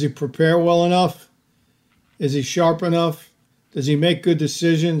 Does he prepare well enough? Is he sharp enough? Does he make good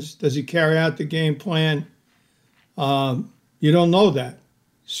decisions? Does he carry out the game plan? You don't know that,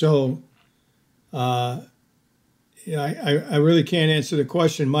 so I really can't answer the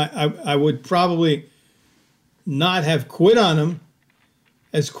question. I would probably not have quit on him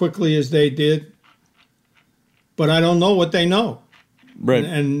as quickly as they did. But I don't know what they know. Right.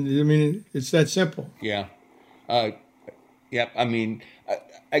 And I mean, it's that simple. Yeah. Yeah. I mean,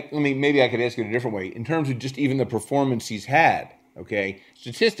 maybe I could ask it a different way. In terms of just even the performance he's had, okay,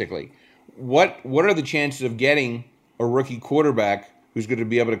 statistically, what are the chances of getting a rookie quarterback who's going to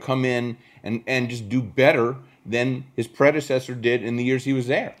be able to come in and just do better than his predecessor did in the years he was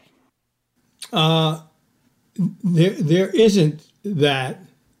there? There isn't that,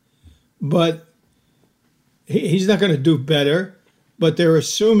 but he's not going to do better, but they're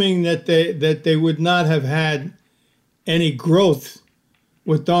assuming that they would not have had any growth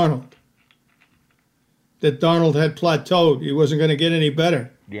with Darnold. That Darnold had plateaued. He wasn't going to get any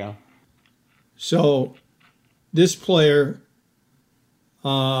better. Yeah. So this player,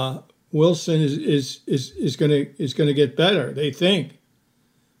 Wilson, is going to get better. They think.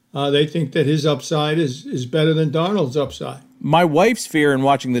 They think that his upside is better than Darnold's upside. My wife's fear in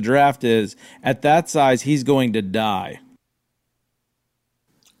watching the draft is, at that size, he's going to die.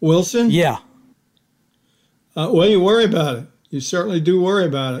 Wilson? Yeah. Well, you worry about it. You certainly do worry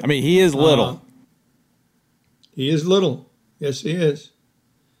about it. I mean, he is little. He is little. Yes, he is.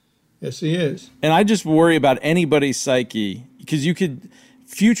 Yes, he is. And I just worry about anybody's psyche, because you could,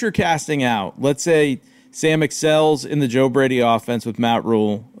 future casting out, let's say Sam excels in the Joe Brady offense with Matt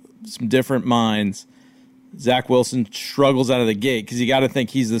Rule, some different minds. Zach Wilson struggles out of the gate because you got to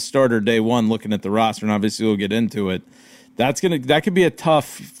think he's the starter day one looking at the roster, and obviously we'll get into it. That could be a tough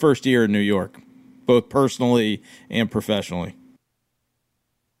first year in New York, both personally and professionally.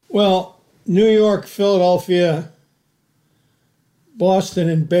 Well, New York, Philadelphia, Boston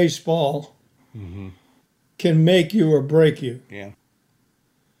in baseball can make you or break you. Yeah.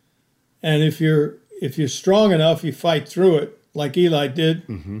 And if you're strong enough, you fight through it, like Eli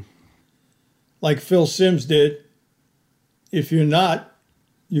did. Like Phil Simms did. If you're not,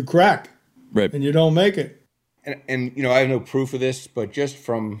 you crack. Right. And you don't make it. And I have no proof of this, but just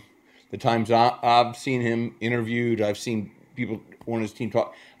from the times I've seen him interviewed, I've seen people on his team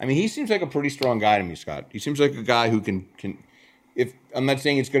talk. I mean, he seems like a pretty strong guy to me, Scott. He seems like a guy who can if I'm not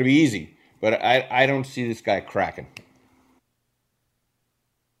saying it's going to be easy, but I don't see this guy cracking.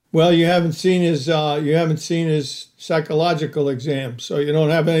 Well, you haven't seen his psychological exam, so you don't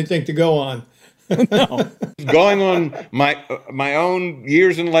have anything to go on. No. Going on my own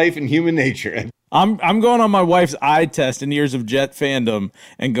years in life and human nature. I'm going on my wife's eye test and years of Jet fandom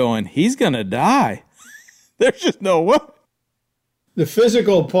and going, he's going to die. There's just no way. The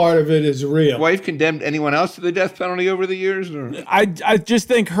physical part of it is real. Wife condemned anyone else to the death penalty over the years? Or? I just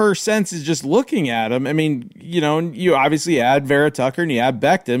think her sense is just looking at him. I mean, you obviously add Vera Tucker and you add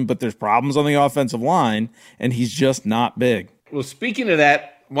Becton, but there's problems on the offensive line, and he's just not big. Well, speaking of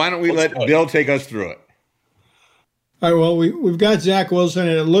that, why don't we let Bill take us through it? All right, well, we've got Zach Wilson,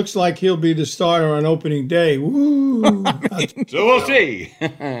 and it looks like he'll be the starter on opening day. Woo! So we'll see.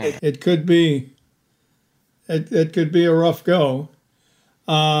 It could be a rough go.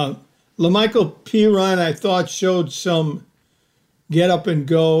 LaMichael Piron, I thought, showed some get up and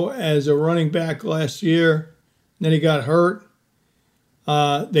go as a running back last year. Then he got hurt.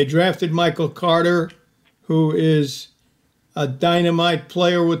 They drafted Michael Carter, who is a dynamite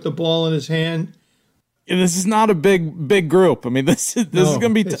player with the ball in his hand. And this is not a big group. I mean, this is going to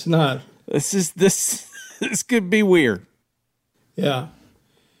be. It's not. This could be weird. Yeah.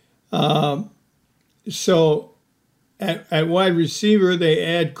 So. At wide receiver, they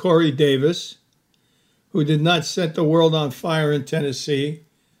add Corey Davis, who did not set the world on fire in Tennessee,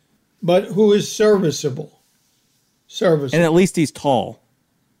 but who is serviceable. And at least he's tall.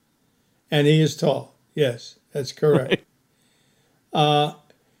 And he is tall. Yes, that's correct. Right.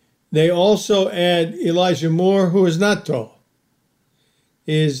 They also add Elijah Moore, who is not tall.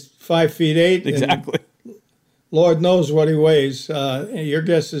 He is 5'8". Exactly. Lord knows what he weighs. Your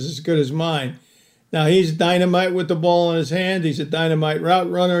guess is as good as mine. Now, he's dynamite with the ball in his hand. He's a dynamite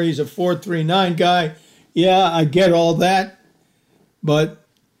route runner. He's a 4.39 guy. Yeah, I get all that. But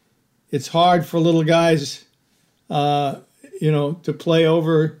it's hard for little guys, to play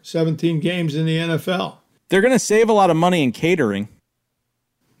over 17 games in the NFL. They're going to save a lot of money in catering.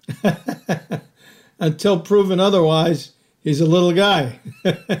 Until proven otherwise, he's a little guy.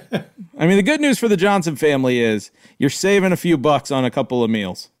 I mean, the good news for the Johnson family is you're saving a few bucks on a couple of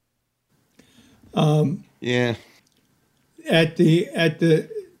meals. Yeah. At the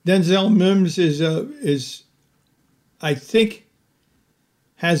Denzel Mims is I think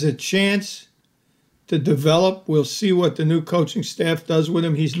has a chance to develop. We'll see what the new coaching staff does with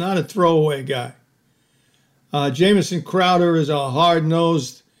him. He's not a throwaway guy. Jamison Crowder is a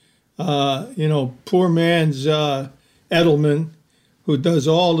hard-nosed, poor man's Edelman who does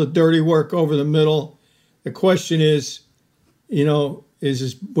all the dirty work over the middle. The question is, will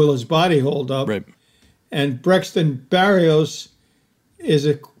his body hold up? Right. And Braxton Berrios is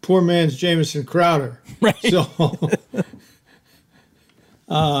a poor man's Jamison Crowder. Right. So,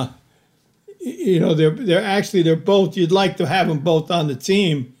 they're both. You'd like to have them both on the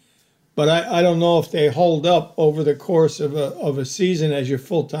team, but I don't know if they hold up over the course of a season as your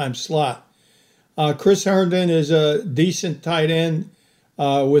full-time slot. Chris Herndon is a decent tight end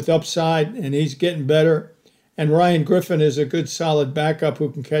with upside, and he's getting better. And Ryan Griffin is a good, solid backup who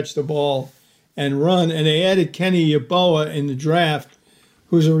can catch the ball and run. And they added Kenny Yeboah in the draft,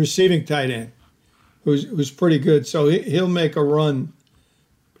 who's a receiving tight end, who's pretty good. So he'll make a run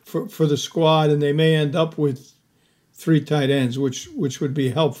for the squad, and they may end up with 3 tight ends, which would be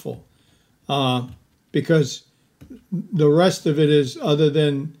helpful. Because the rest of it is, other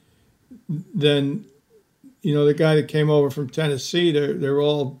than the guy that came over from Tennessee, they're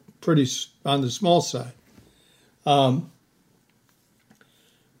all pretty on the small side. Mekhi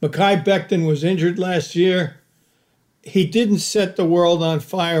Becton was injured last year. He didn't set the world on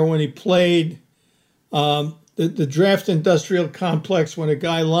fire when he played. The draft industrial complex, when a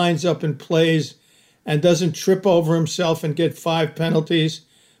guy lines up and plays and doesn't trip over himself and get 5 penalties,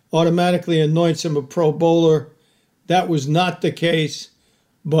 automatically anoints him a Pro Bowler. That was not the case,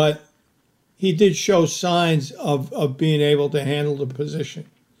 but he did show signs of being able to handle the position.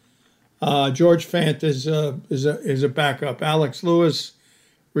 George Fant is a backup. Alex Lewis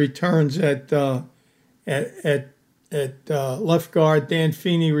returns at left guard. Dan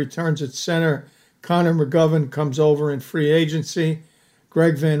Feeney returns at center. Connor McGovern comes over in free agency.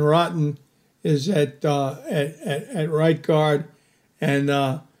 Greg Van Roten is at right guard,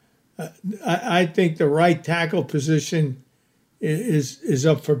 and I think the right tackle position is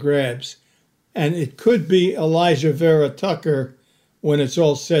up for grabs, and it could be Elijah Vera Tucker when it's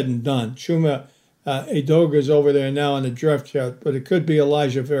all said and done. Chuma Edoga is over there now on the draft chart, but it could be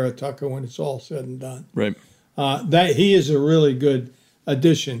Elijah Vera Tucker when it's all said and done. Right. That he is a really good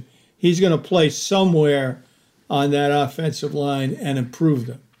addition. He's going to play somewhere on that offensive line and improve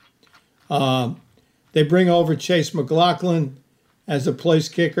them. They bring over Chase McLaughlin as a place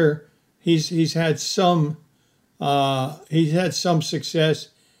kicker. He's had some success,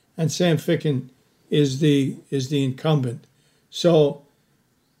 and Sam Ficken is the incumbent. So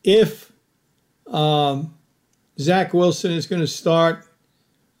if Zach Wilson is going to start,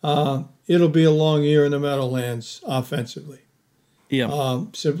 it'll be a long year in the Meadowlands offensively. Yeah.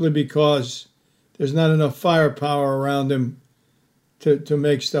 Simply because there's not enough firepower around him to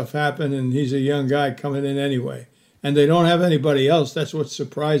make stuff happen, and he's a young guy coming in anyway. And they don't have anybody else. That's what's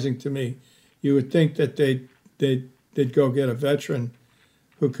surprising to me. You would think that they'd go get a veteran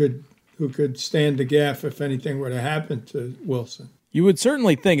who could stand the gaff if anything were to happen to Wilson. You would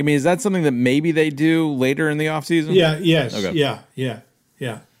certainly think. I mean, is that something that maybe they do later in the offseason? Yeah, yes, Okay. yeah.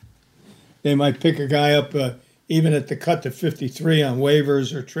 They might pick a guy up even at the cut to 53 on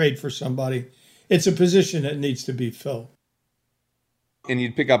waivers or trade for somebody. It's a position that needs to be filled. And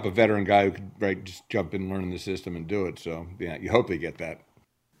you'd pick up a veteran guy who could just jump in, learn the system, and do it. So, yeah, you hope they get that.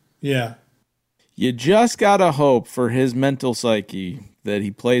 Yeah. You just got to hope for his mental psyche that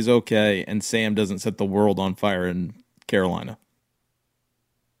he plays okay and Sam doesn't set the world on fire in Carolina.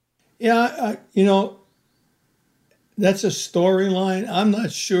 Yeah, that's a storyline. I'm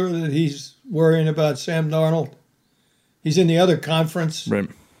not sure that he's worrying about Sam Darnold. He's in the other conference. Right.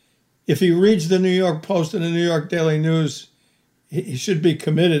 If he reads the New York Post and the New York Daily News, he should be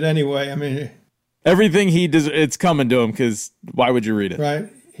committed anyway. I mean, everything he does, it's coming to him because why would you read it? Right.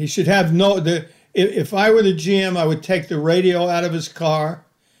 He should have if I were the GM, I would take the radio out of his car,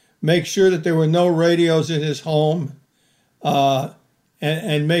 make sure that there were no radios in his home,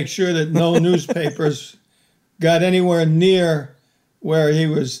 and make sure that no newspapers got anywhere near where he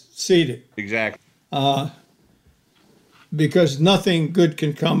was seated. Exactly. Because nothing good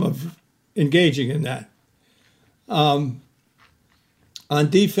can come of engaging in that. On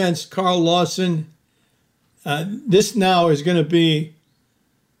defense, Carl Lawson, this now is going to be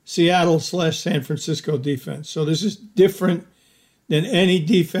Seattle/San Francisco defense. So this is different than any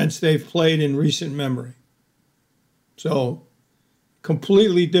defense they've played in recent memory. So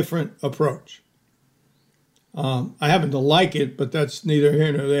completely different approach. I happen to like it, but that's neither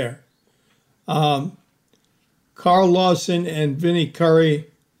here nor there. Carl Lawson and Vinny Curry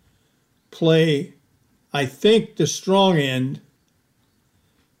play, I think, the strong end.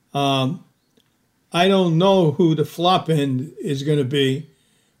 I don't know who the flop end is going to be.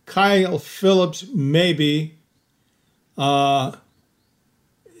 Kyle Phillips, maybe. Maybe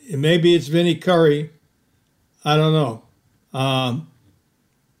it's Vinny Curry. I don't know.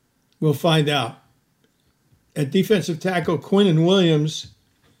 We'll find out. At defensive tackle, Quinnen Williams,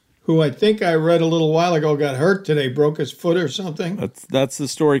 who I think I read a little while ago got hurt today, broke his foot or something. That's the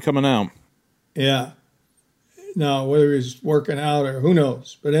story coming out. Yeah. Now, whether he's working out or who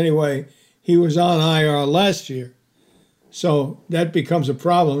knows. But anyway, he was on IR last year. So that becomes a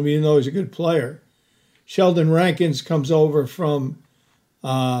problem, even though he's a good player. Sheldon Rankins comes over from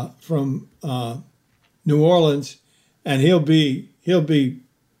New Orleans, and he'll be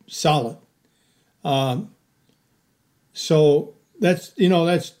solid. So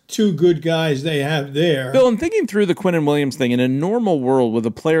that's two good guys they have there. Bill, I'm thinking through the Quinnen Williams thing. In a normal world with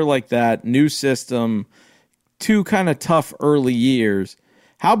a player like that, new system, two kind of tough early years,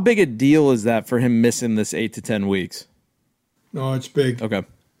 how big a deal is that for him missing this 8 to 10 weeks? No, it's big. Okay.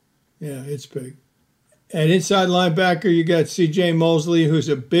 Yeah, it's big. At inside linebacker, you got C.J. Mosley, who's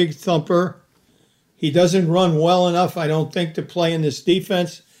a big thumper. He doesn't run well enough, I don't think, to play in this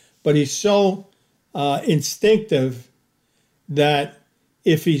defense, but he's so instinctive that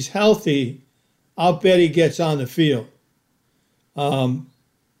if he's healthy, I'll bet he gets on the field.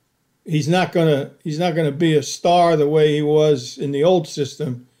 He's not gonna be a star the way he was in the old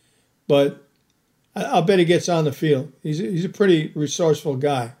system, but I'll bet he gets on the field. He's a pretty resourceful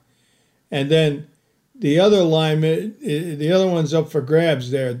guy. And then the other lineman, the other one's up for grabs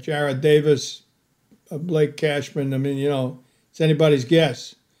there. Jared Davis, Blake Cashman. I mean, it's anybody's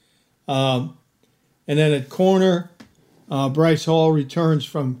guess. And then at corner, Bryce Hall returns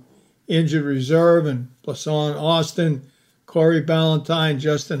from injured reserve, and Plasan Austin, Corey Ballantyne,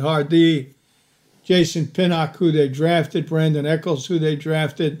 Justin Hardy, Jason Pinnock, who they drafted, Brandon Eccles, who they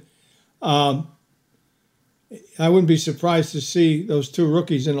drafted. I wouldn't be surprised to see those two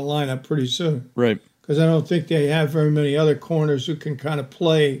rookies in the lineup pretty soon. Right. Because I don't think they have very many other corners who can kind of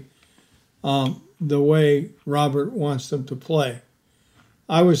play the way Robert wants them to play.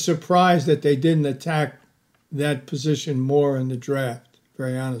 I was surprised that they didn't attack that position more in the draft,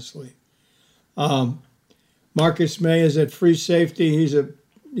 very honestly. Marcus May is at free safety. He's a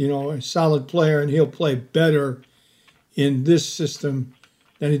solid player, and he'll play better in this system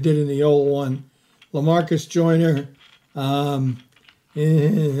than he did in the old one. LaMarcus Joyner, I'm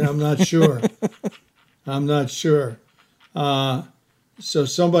not sure. I'm not sure. So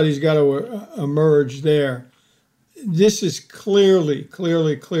somebody's got to emerge there. This is clearly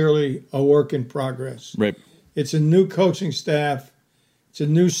a work in progress. Right. It's a new coaching staff. It's a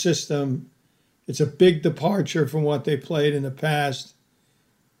new system. It's a big departure from what they played in the past.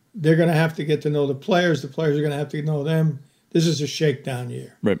 They're going to have to get to know the players. The players are going to have to know them. This is a shakedown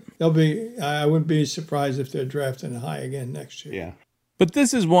year. Right. I wouldn't be surprised if they're drafting high again next year. Yeah. But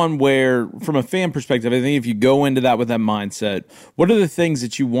this is one where, from a fan perspective, I think if you go into that with that mindset, what are the things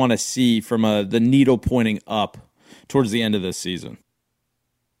that you want to see from the needle pointing up towards the end of this season?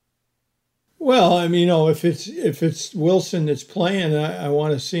 Well, I mean, if it's Wilson that's playing, I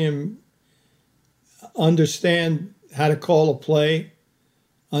want to see him understand how to call a play,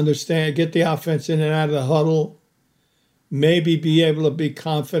 get the offense in and out of the huddle, maybe be able to be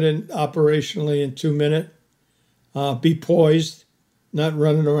confident operationally in 2 minutes, be poised, not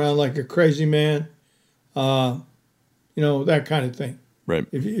running around like a crazy man, that kind of thing. Right.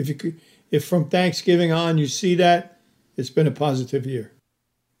 If from Thanksgiving on you see that, it's been a positive year.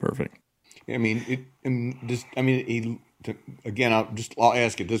 Perfect. I'll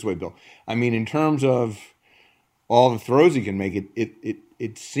ask it this way, Bill. I mean, in terms of all the throws he can make,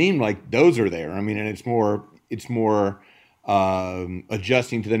 it seemed like those are there. I mean, and it's more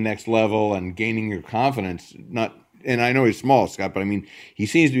adjusting to the next level and gaining your confidence. And I know he's small, Scott, but I mean, he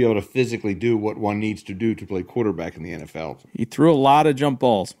seems to be able to physically do what one needs to do to play quarterback in the NFL. He threw a lot of jump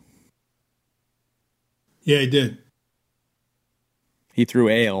balls. Yeah, he did. He threw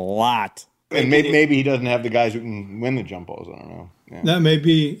a lot. And maybe he doesn't have the guys who can win the jump balls. I don't know. Yeah. That may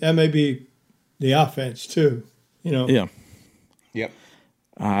be the offense too. Yeah. Yep.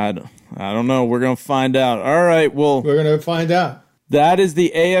 I don't know. We're going to find out. All right. Well, we're going to find out. That is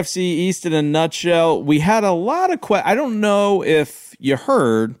the AFC East in a nutshell. We had a lot of questions. I don't know if you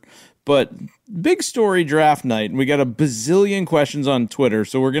heard, but big story draft night, and we got a bazillion questions on Twitter.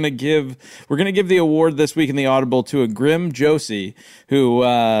 So we're gonna give the award this week in the Audible to a Grim Josie, who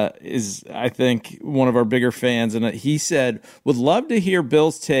is, I think, one of our bigger fans, and he said, "Would love to hear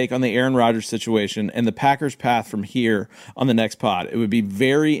Bill's take on the Aaron Rodgers situation and the Packers' path from here on the next pod. It would be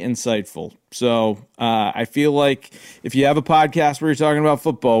very insightful." So I feel like if you have a podcast where you're talking about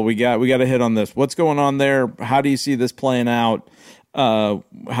football, we got to hit on this. What's going on there? How do you see this playing out? How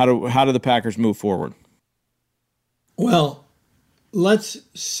do the Packers move forward? Well, let's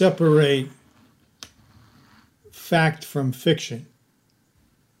separate fact from fiction,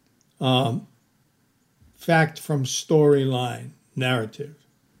 fact from storyline, narrative,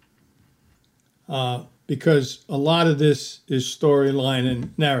 because a lot of this is storyline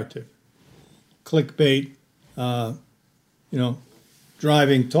and narrative, clickbait,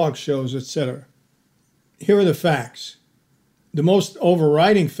 driving talk shows, etc. Here are the facts. The most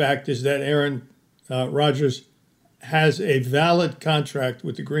overriding fact is that Aaron Rodgers has a valid contract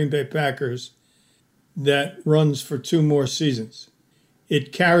with the Green Bay Packers that runs for 2 more seasons.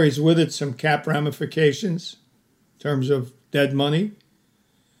 It carries with it some cap ramifications in terms of dead money,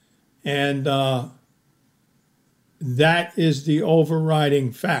 and that is the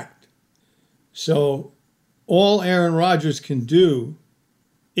overriding fact. So all Aaron Rodgers can do,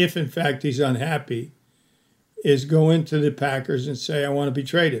 if in fact he's unhappy, is go into the Packers and say, I want to be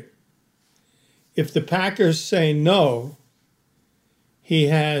traded. If the Packers say no, he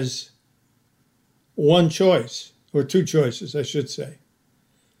has one choice, or 2 choices, I should say.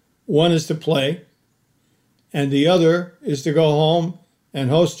 One is to play, and the other is to go home and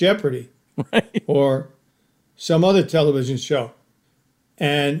host Jeopardy, right, or some other television show.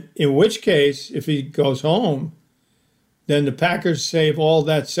 And in which case, if he goes home, then the Packers save all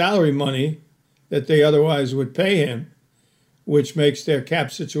that salary money that they otherwise would pay him, which makes their cap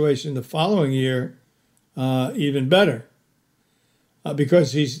situation the following year even better,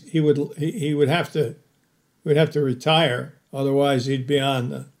 because he would have to retire, otherwise he'd be on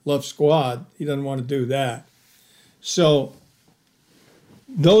the love squad. He doesn't want to do that. So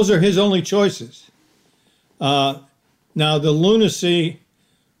those are his only choices. Now the lunacy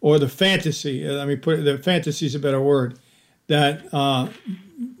or the fantasy, the fantasy is a better word, that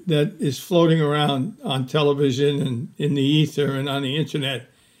is floating around on television and in the ether and on the internet,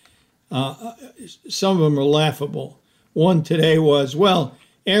 some of them are laughable. One today was, well,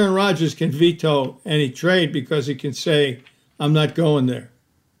 Aaron Rodgers can veto any trade because he can say, I'm not going there.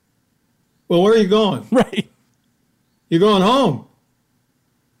 Well, where are you going? Right. You're going home.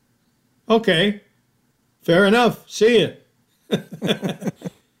 Okay, fair enough. See you.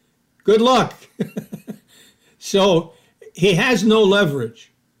 Good luck. So he has no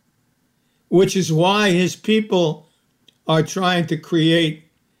leverage, which is why his people are trying to create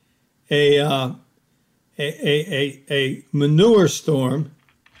a a manure storm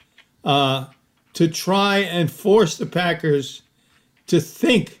to try and force the Packers to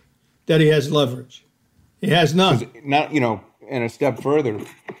think that he has leverage. He has none. Not, and a step further,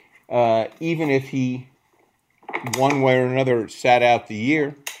 even if he, one way or another, sat out the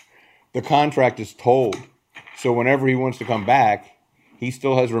year, the contract is told. So whenever he wants to come back, he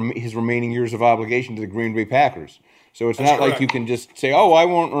still has his remaining years of obligation to the Green Bay Packers. So it's not like you can just say, "Oh, I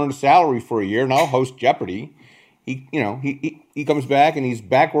won't earn a salary for a year and I'll host Jeopardy." He comes back and he's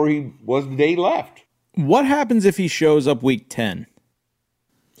back where he was the day he left. What happens if he shows up week 10?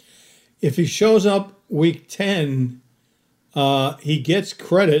 If he shows up week 10, he gets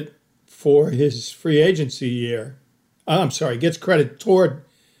credit for his free agency year. Gets credit toward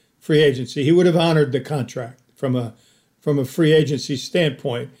free agency. He would have honored the contract from a free agency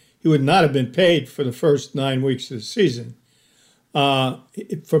standpoint. He would not have been paid for the first 9 weeks of the season.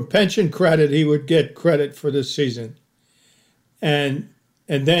 From pension credit, he would get credit for this season. And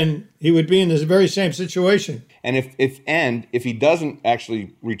then he would be in this very same situation. And if he doesn't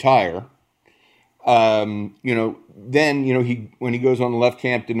actually retire, then when he goes on the left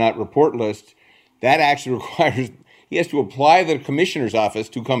camp did not report list, that actually requires he has to apply to the commissioner's office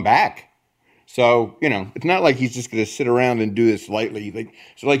to come back. So it's not like he's just going to sit around and do this lightly.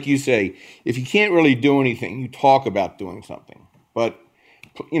 Like you say, if you can't really do anything, you talk about doing something. But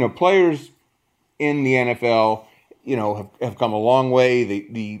players in the NFL, have come a long way.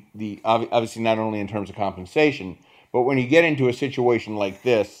 The obviously not only in terms of compensation, but when you get into a situation like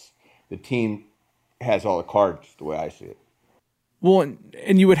this, the team has all the cards, the way I see it. Well,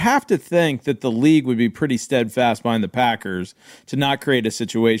 and you would have to think that the league would be pretty steadfast behind the Packers to not create a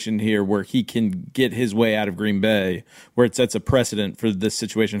situation here where he can get his way out of Green Bay, where it sets a precedent for this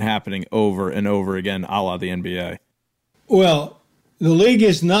situation happening over and over again, a la the NBA. Well, the league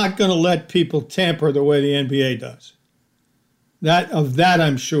is not going to let people tamper the way the NBA does. Of that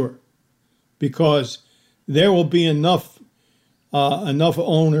I'm sure, because there will be enough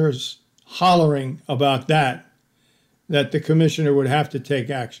owners hollering about that the commissioner would have to take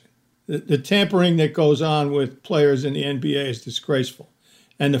action. The tampering that goes on with players in the NBA is disgraceful.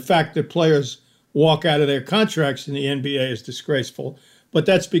 And the fact that players walk out of their contracts in the NBA is disgraceful. But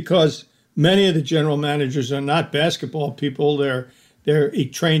that's because many of the general managers are not basketball people. They're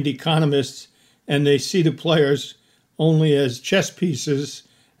trained economists, and they see the players only as chess pieces,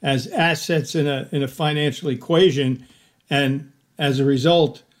 as assets in a financial equation, and as a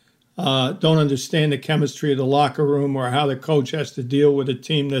result, don't understand the chemistry of the locker room or how the coach has to deal with a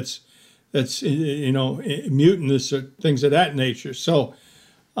team that's mutinous or things of that nature. So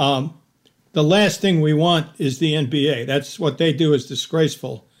the last thing we want is the NBA. That's what they do is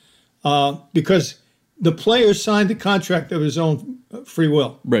disgraceful because the player signed the contract of his own free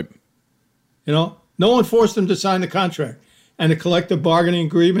will. Right. No one forced him to sign the contract. And the collective bargaining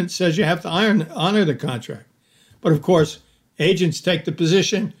agreement says you have to honor the contract. But of course, agents take the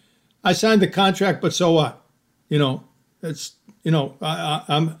position, I signed the contract, but so what? I'm going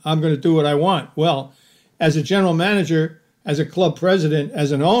to do what I want. Well, as a general manager, as a club president,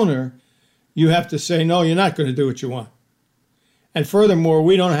 as an owner, you have to say, no, you're not going to do what you want. And furthermore,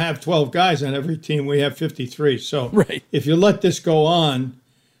 we don't have 12 guys on every team. We have 53. So right. If you let this go on,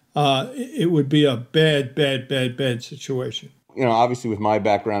 it would be a bad situation. Obviously with my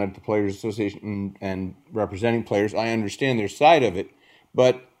background at the Players Association and representing players, I understand their side of it.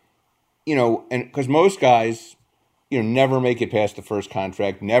 But, and because most guys, never make it past the first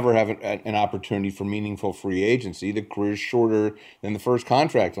contract, never have an opportunity for meaningful free agency. The career's shorter than the first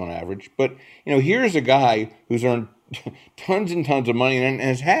contract on average. But, here's a guy who's earned tons and tons of money and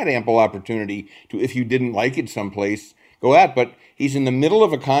has had ample opportunity to, if you didn't like it someplace, go out. But he's in the middle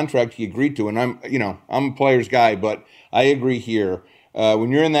of a contract he agreed to. And I'm a player's guy, but I agree here.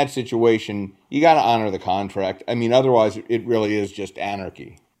 When you're in that situation, you got to honor the contract. Otherwise it really is just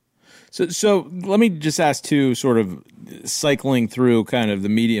anarchy. So let me just ask too, sort of cycling through kind of the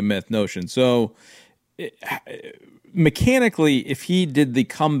media myth notion. So mechanically, if he did the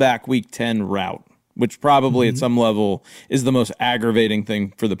comeback week 10 route, which probably at some level is the most aggravating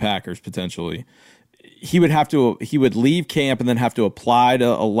thing for the Packers potentially, he would leave camp and then have to apply to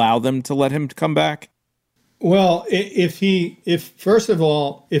allow them to let him come back? Well, if he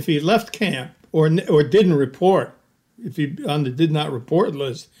left camp or didn't report, if he on the did not report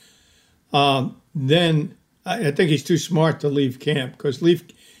list, then I think he's too smart to leave camp because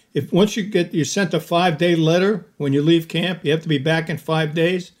once you're sent a 5-day letter when you leave camp, you have to be back in 5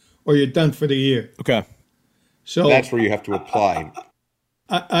 days or you're done for the year. Okay. So that's where you have to apply.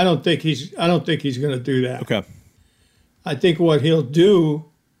 I don't think he's going to do that. Okay. I think what he'll do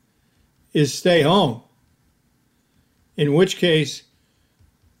is stay home in which case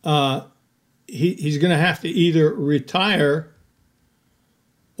he's going to have to either retire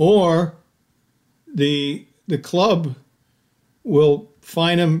or the club will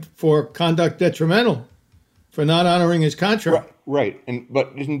fine him for conduct detrimental for not honoring his contract. Right.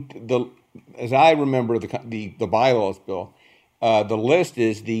 But isn't as I remember the bylaws, Bill, the list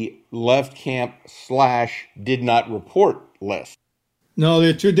is the left camp / did not report list. No,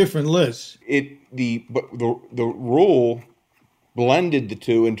 they're two different lists. The rule blended the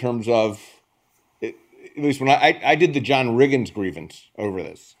two in terms of, at least when I did the John Riggins grievance over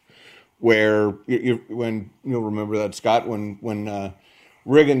this, where when you'll remember that, Scott, when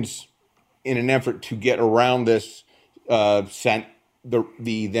Riggins, in an effort to get around this, sent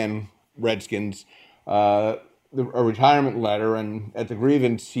the then Redskins a retirement letter, and at the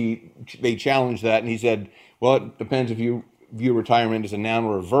grievance they challenged that, and he said, well, it depends if you view retirement as a noun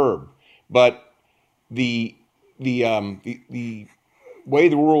or a verb. But the way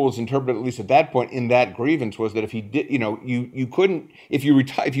the rule was interpreted, at least at that point in that grievance, was that if he did, you couldn't, if you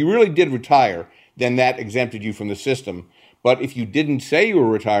really did retire, then that exempted you from the system. But if you didn't say you were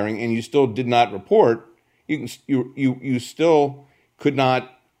retiring and you still did not report, you still could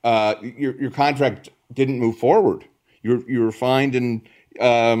not. Your contract didn't move forward. You were fined, and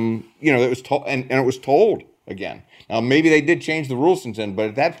it was told, and it was told again. Now maybe they did change the rules since then, but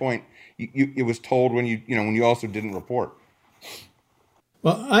at that point, it was told when you also didn't report.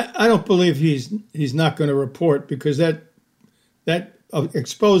 Well, I don't believe he's not going to report, because that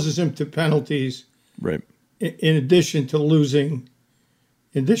exposes him to penalties. Right. In addition to losing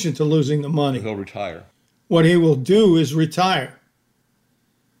the money. He'll retire. What he will do is retire.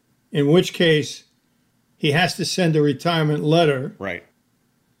 In which case, he has to send a retirement letter. Right.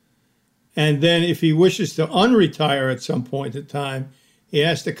 And then if he wishes to unretire at some point in time, he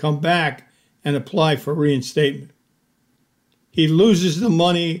has to come back and apply for reinstatement. He loses the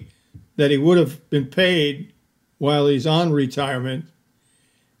money that he would have been paid while he's on retirement.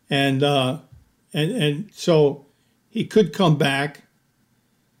 And so he could come back.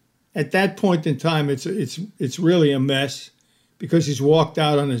 At that point in time, it's really a mess, because he's walked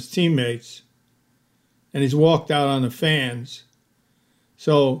out on his teammates and he's walked out on the fans.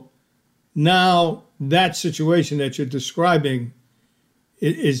 So now that situation that you're describing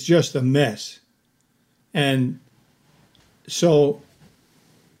is just a mess. And so,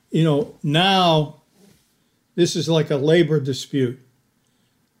 now this is like a labor dispute.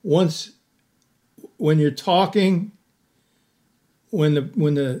 When you're talking, when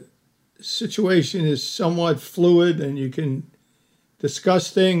the situation is somewhat fluid and you can discuss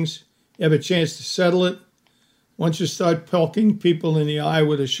things, you have a chance to settle it. Once you start poking people in the eye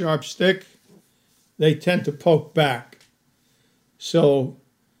with a sharp stick, they tend to poke back. So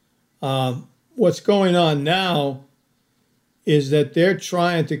what's going on now is that they're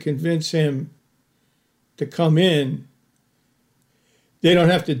trying to convince him to come in. They don't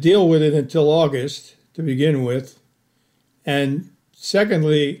have to deal with it until August to begin with. And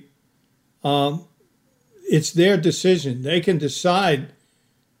secondly, it's their decision. They can decide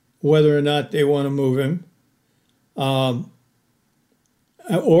whether or not they want to move him. Or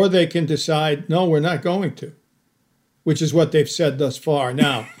they can decide, no, we're not going to, which is what they've said thus far.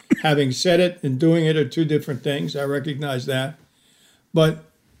 Now, having said it and doing it are two different things. I recognize that. But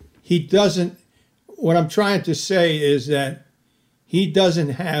he doesn't, what I'm trying to say is that he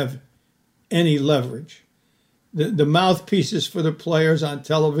doesn't have any leverage. The mouthpieces for the players on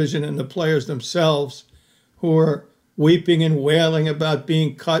television and the players themselves, who are weeping and wailing about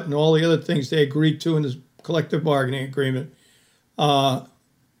being cut and all the other things they agreed to in this collective bargaining agreement, are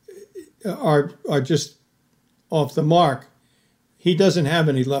just off the mark. He doesn't have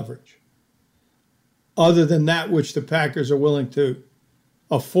any leverage other than that which the Packers are willing to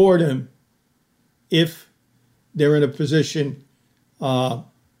afford him if they're in a position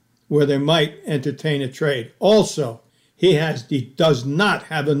where they might entertain a trade. Also, he does not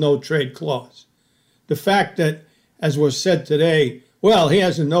have a no-trade clause. The fact that, as was said today, well, he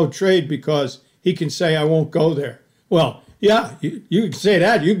has a no-trade because he can say, I won't go there. Well, yeah, you can say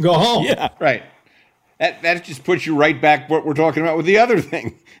that. You can go home. Yeah, right. That just puts you right back what we're talking about with the other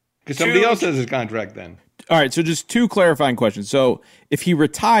thing, because somebody else has his contract then. All right, so just two clarifying questions. So if he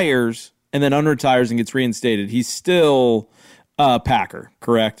retires and then unretires and gets reinstated, he's still a Packer,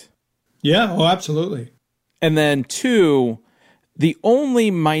 correct? Yeah, oh, absolutely. And then two, the only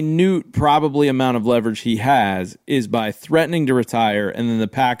minute probably amount of leverage he has is by threatening to retire, and then the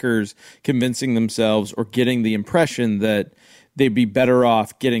Packers convincing themselves or getting the impression that they'd be better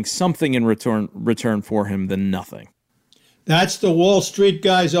off getting something in return for him than nothing. That's the Wall Street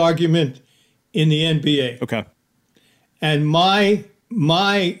guys' argument in the NBA. Okay. And my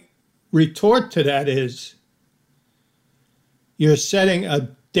retort to that is, you're setting a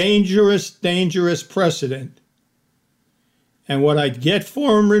dangerous precedent. And what I get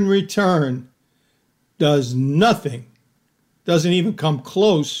for him in return does nothing, doesn't even come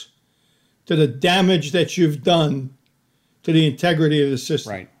close to the damage that you've done to the integrity of the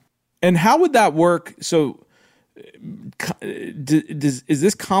system. Right. And how would that work? So is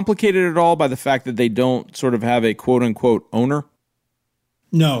this complicated at all by the fact that they don't sort of have a quote-unquote owner?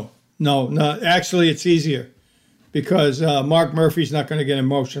 No. Actually, it's easier because Mark Murphy's not going to get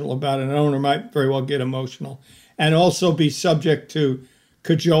emotional about it. An owner might very well get emotional and also be subject to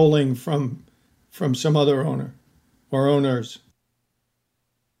cajoling from some other owner or owners.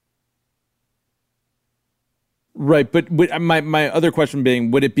 Right, but my other question being,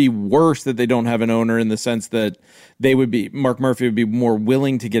 would it be worse that they don't have an owner in the sense that Mark Murphy would be more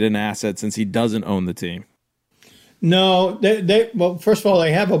willing to get an asset since he doesn't own the team? No, well, first of all,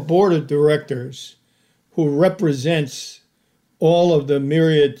 they have a board of directors who represents all of the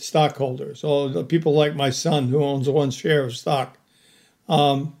myriad stockholders, all of the people like my son who owns one share of stock.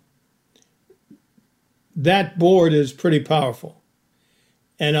 That board is pretty powerful.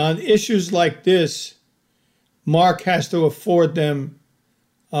 And on issues like this, Mark has to afford them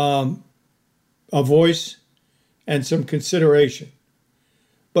a voice and some consideration.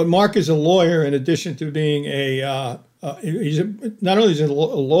 But Mark is a lawyer in addition to being not only is he a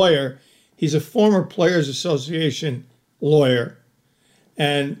lawyer, he's a former Players Association lawyer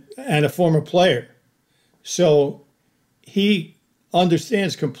and a former player. So he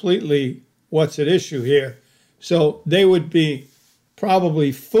understands completely what's at issue here. So they would be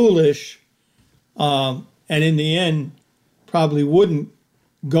probably foolish and in the end probably wouldn't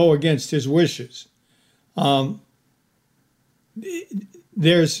go against his wishes. He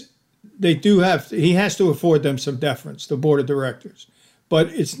has to afford them some deference, the board of directors, but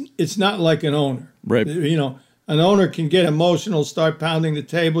it's not like an owner. Right. You know, an owner can get emotional, start pounding the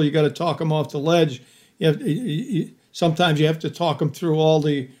table. You got to talk him off the ledge. Sometimes you have to talk him through all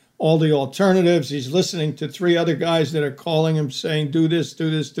the alternatives. He's listening to three other guys that are calling him saying, do this, do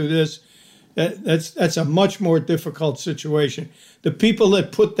this, do this. That's a much more difficult situation. The people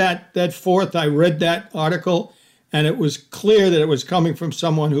that put that forth, I read that article, and it was clear that it was coming from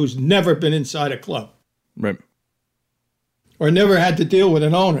someone who's never been inside a club. Right. Or never had to deal with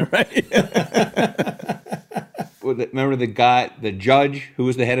an owner. Right. Remember the judge who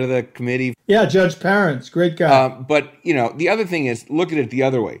was the head of the committee? Yeah, Judge Parents, great guy. But, the other thing is, look at it the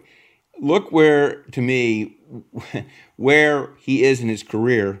other way. Look where he is in his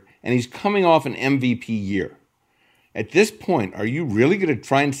career, and he's coming off an MVP year. At this point, are you really going to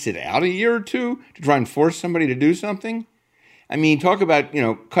try and sit out a year or two to try and force somebody to do something? I mean, talk about,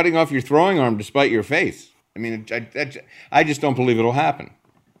 cutting off your throwing arm to spite your face. I mean, I just don't believe it'll happen.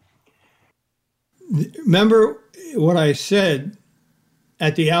 Remember what I said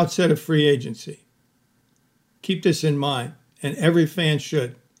at the outset of free agency. Keep this in mind, and every fan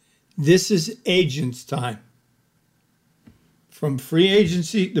should. This is agents' time. From free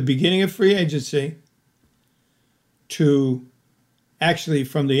agency, the beginning of free agency, to actually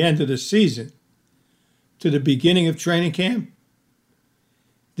from the end of the season to the beginning of training camp,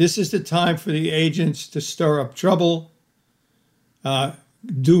 this is the time for the agents to stir up trouble,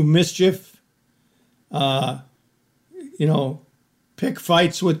 do mischief, pick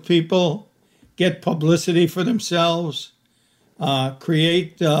fights with people, get publicity for themselves,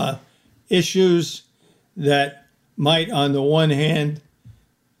 create issues that might, on the one hand,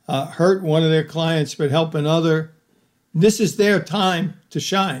 hurt one of their clients but help another. This is their time to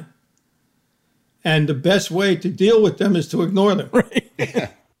shine. And the best way to deal with them is to ignore them. Right.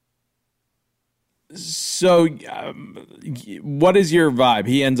 So what is your vibe?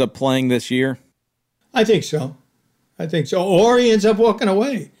 He ends up playing this year? I think so. Or he ends up walking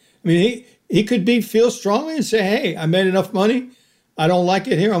away. I mean, he could feel strongly and say, hey, I made enough money. I don't like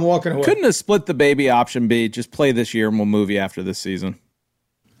it here. I'm walking away. Couldn't a split the baby option be just play this year and we'll move you after this season?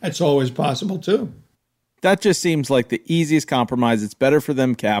 That's always possible, too. That just seems like the easiest compromise. It's better for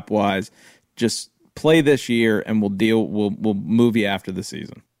them cap-wise. Just play this year and we'll move you after the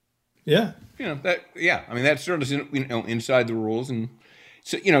season. Yeah. I mean, that's certainly, inside the rules. And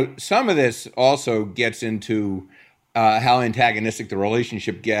so, some of this also gets into how antagonistic the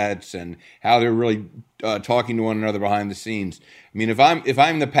relationship gets and how they're really talking to one another behind the scenes. I mean, if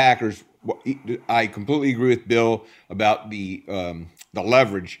I'm the Packers, I completely agree with Bill about the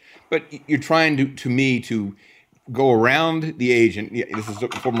leverage, but you're trying to go around the agent. This is a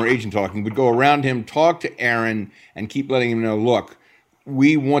former agent talking, but go around him, talk to Aaron, and keep letting him know, look,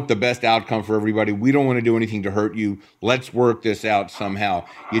 we want the best outcome for everybody. We don't want to do anything to hurt you. Let's work this out somehow.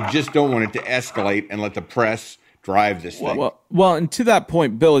 You just don't want it to escalate and let the press drive this thing. Well, and to that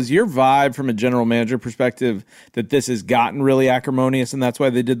point, Bill, is your vibe from a general manager perspective that this has gotten really acrimonious and that's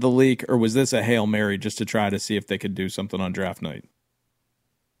why they did the leak, or was this a Hail Mary just to try to see if they could do something on draft night?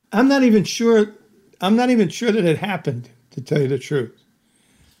 I'm not even sure that it happened, to tell you the truth.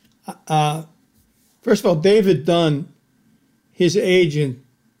 First of all, David Dunn, his agent,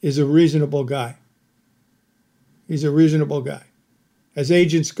 is a reasonable guy. He's a reasonable guy. As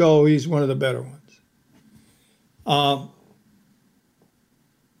agents go, he's one of the better ones.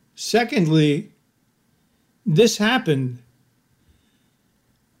 Secondly, this happened.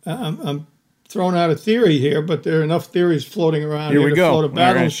 I'm throwing out a theory here, but there are enough theories floating around here to float a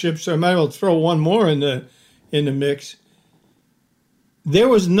battleship, so I might as well throw one more in the mix. There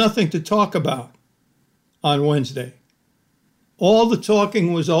was nothing to talk about on Wednesday. All the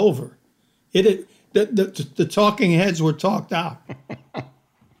talking was over. The talking heads were talked out.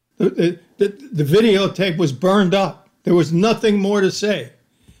 The videotape was burned up. There was nothing more to say.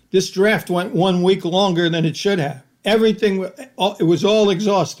 This draft went 1 week longer than it should have. Everything, it was all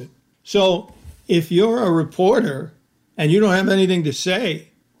exhausted. So if you're a reporter and you don't have anything to say,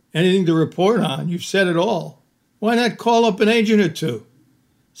 anything to report on, you've said it all, why not call up an agent or two?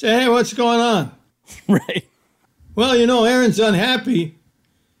 Say, hey, what's going on? Right. Well, Aaron's unhappy.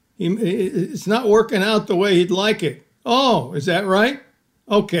 It's not working out the way he'd like it. Oh, is that right?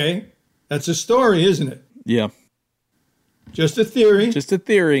 Okay. That's a story, isn't it? Yeah. Just a theory. Just a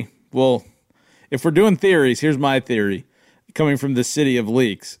theory. Well, if we're doing theories, here's my theory. Coming from the city of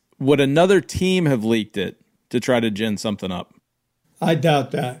leaks, would another team have leaked it to try to gin something up? I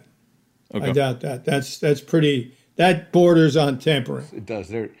doubt that. Okay. I doubt that. That's pretty. That borders on tampering. It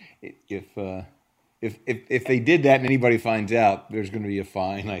does. If they did that and anybody finds out, there's going to be a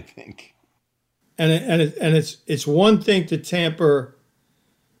fine, I think. And it's one thing to tamper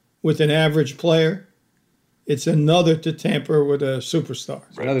with an average player. It's another to tamper with a superstar.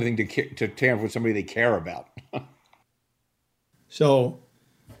 It's another thing to tamper with somebody they care about. So,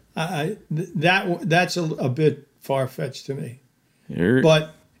 that's a bit far-fetched to me.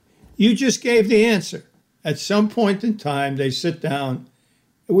 But you just gave the answer. At some point in time, they sit down,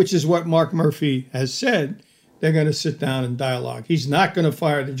 which is what Mark Murphy has said. They're going to sit down and dialogue. He's not going to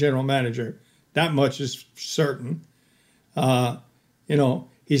fire the general manager. That much is certain.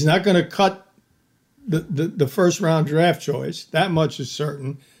 He's not going to cut the first round draft choice. That much is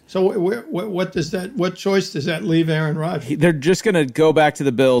certain. So what choice does that leave Aaron Rodgers? They're just going to go back to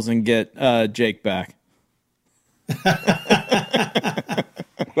the Bills and get Jake back.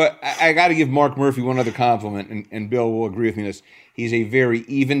 But I got to give Mark Murphy one other compliment, and Bill will agree with me on this. He's a very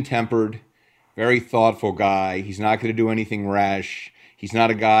even-tempered, very thoughtful guy. He's not going to do anything rash. He's not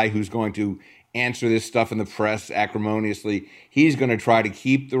a guy who's going to answer this stuff in the press acrimoniously. He's going to try to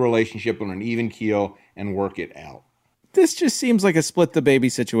keep the relationship on an even keel and work it out. This just seems like a split the baby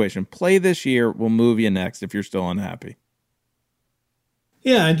situation. Play this year, we'll move you next if you're still unhappy.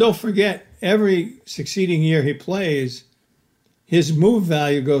 Yeah, and don't forget, every succeeding year he plays, his move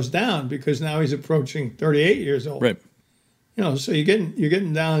value goes down because now he's approaching 38 years old. Right. So you're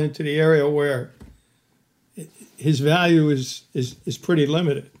getting down into the area where his value is pretty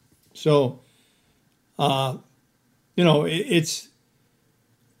limited. So, it's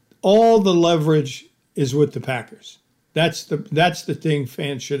all the leverage is with the Packers. That's the thing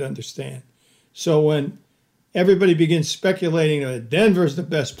fans should understand. So when everybody begins speculating that Denver's the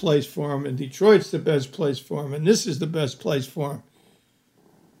best place for him and Detroit's the best place for him and this is the best place for him,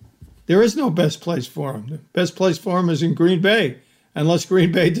 there is no best place for him. The best place for him is in Green Bay, unless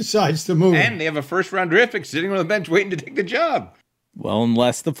Green Bay decides to move him. And they have a first-round draft pick sitting on the bench waiting to take the job. Well,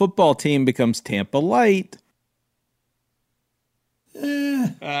 unless the football team becomes Tampa Light.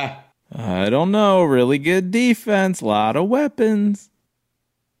 I don't know. Really good defense. A lot of weapons.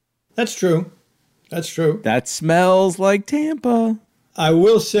 That's true. That smells like Tampa. I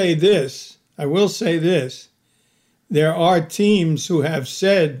will say this. There are teams who have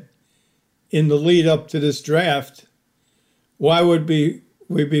said in the lead up to this draft, why would we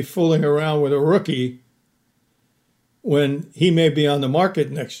be fooling around with a rookie when he may be on the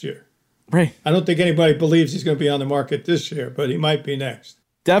market next year? Right. I don't think anybody believes he's going to be on the market this year, but he might be next.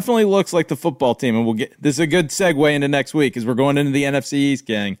 Definitely looks like the football team, and this is a good segue into next week as we're going into the NFC East,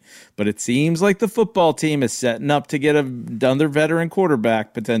 gang. But it seems like the football team is setting up to get another veteran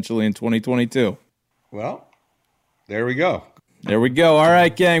quarterback potentially in 2022. Well, there we go. There we go. All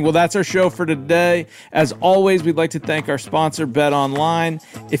right, gang. Well, that's our show for today. As always, we'd like to thank our sponsor, BetOnline.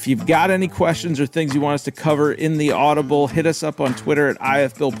 If you've got any questions or things you want us to cover in the Audible, hit us up on Twitter at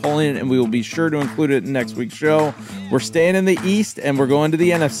IFBillPullian, and we will be sure to include it in next week's show. We're staying in the East, and we're going to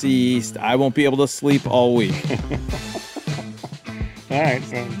the NFC East. I won't be able to sleep all week. All right.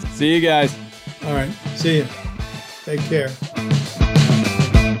 See you guys. All right. See you. Take care.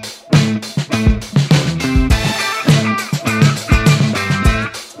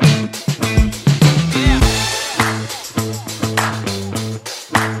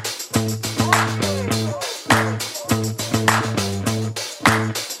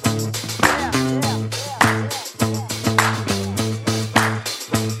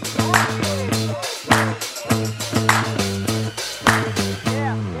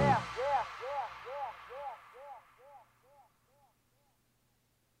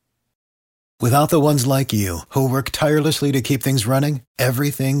 Without the ones like you, who work tirelessly to keep things running,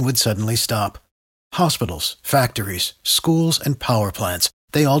 everything would suddenly stop. Hospitals, factories, schools, and power plants,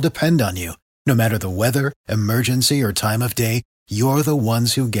 they all depend on you. No matter the weather, emergency, or time of day, you're the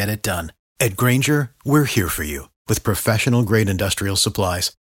ones who get it done. At Grainger, we're here for you with professional-grade industrial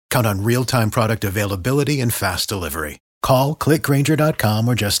supplies. Count on real-time product availability and fast delivery. Call, click Grainger.com,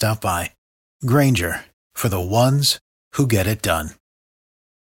 or just stop by. Grainger, for the ones who get it done.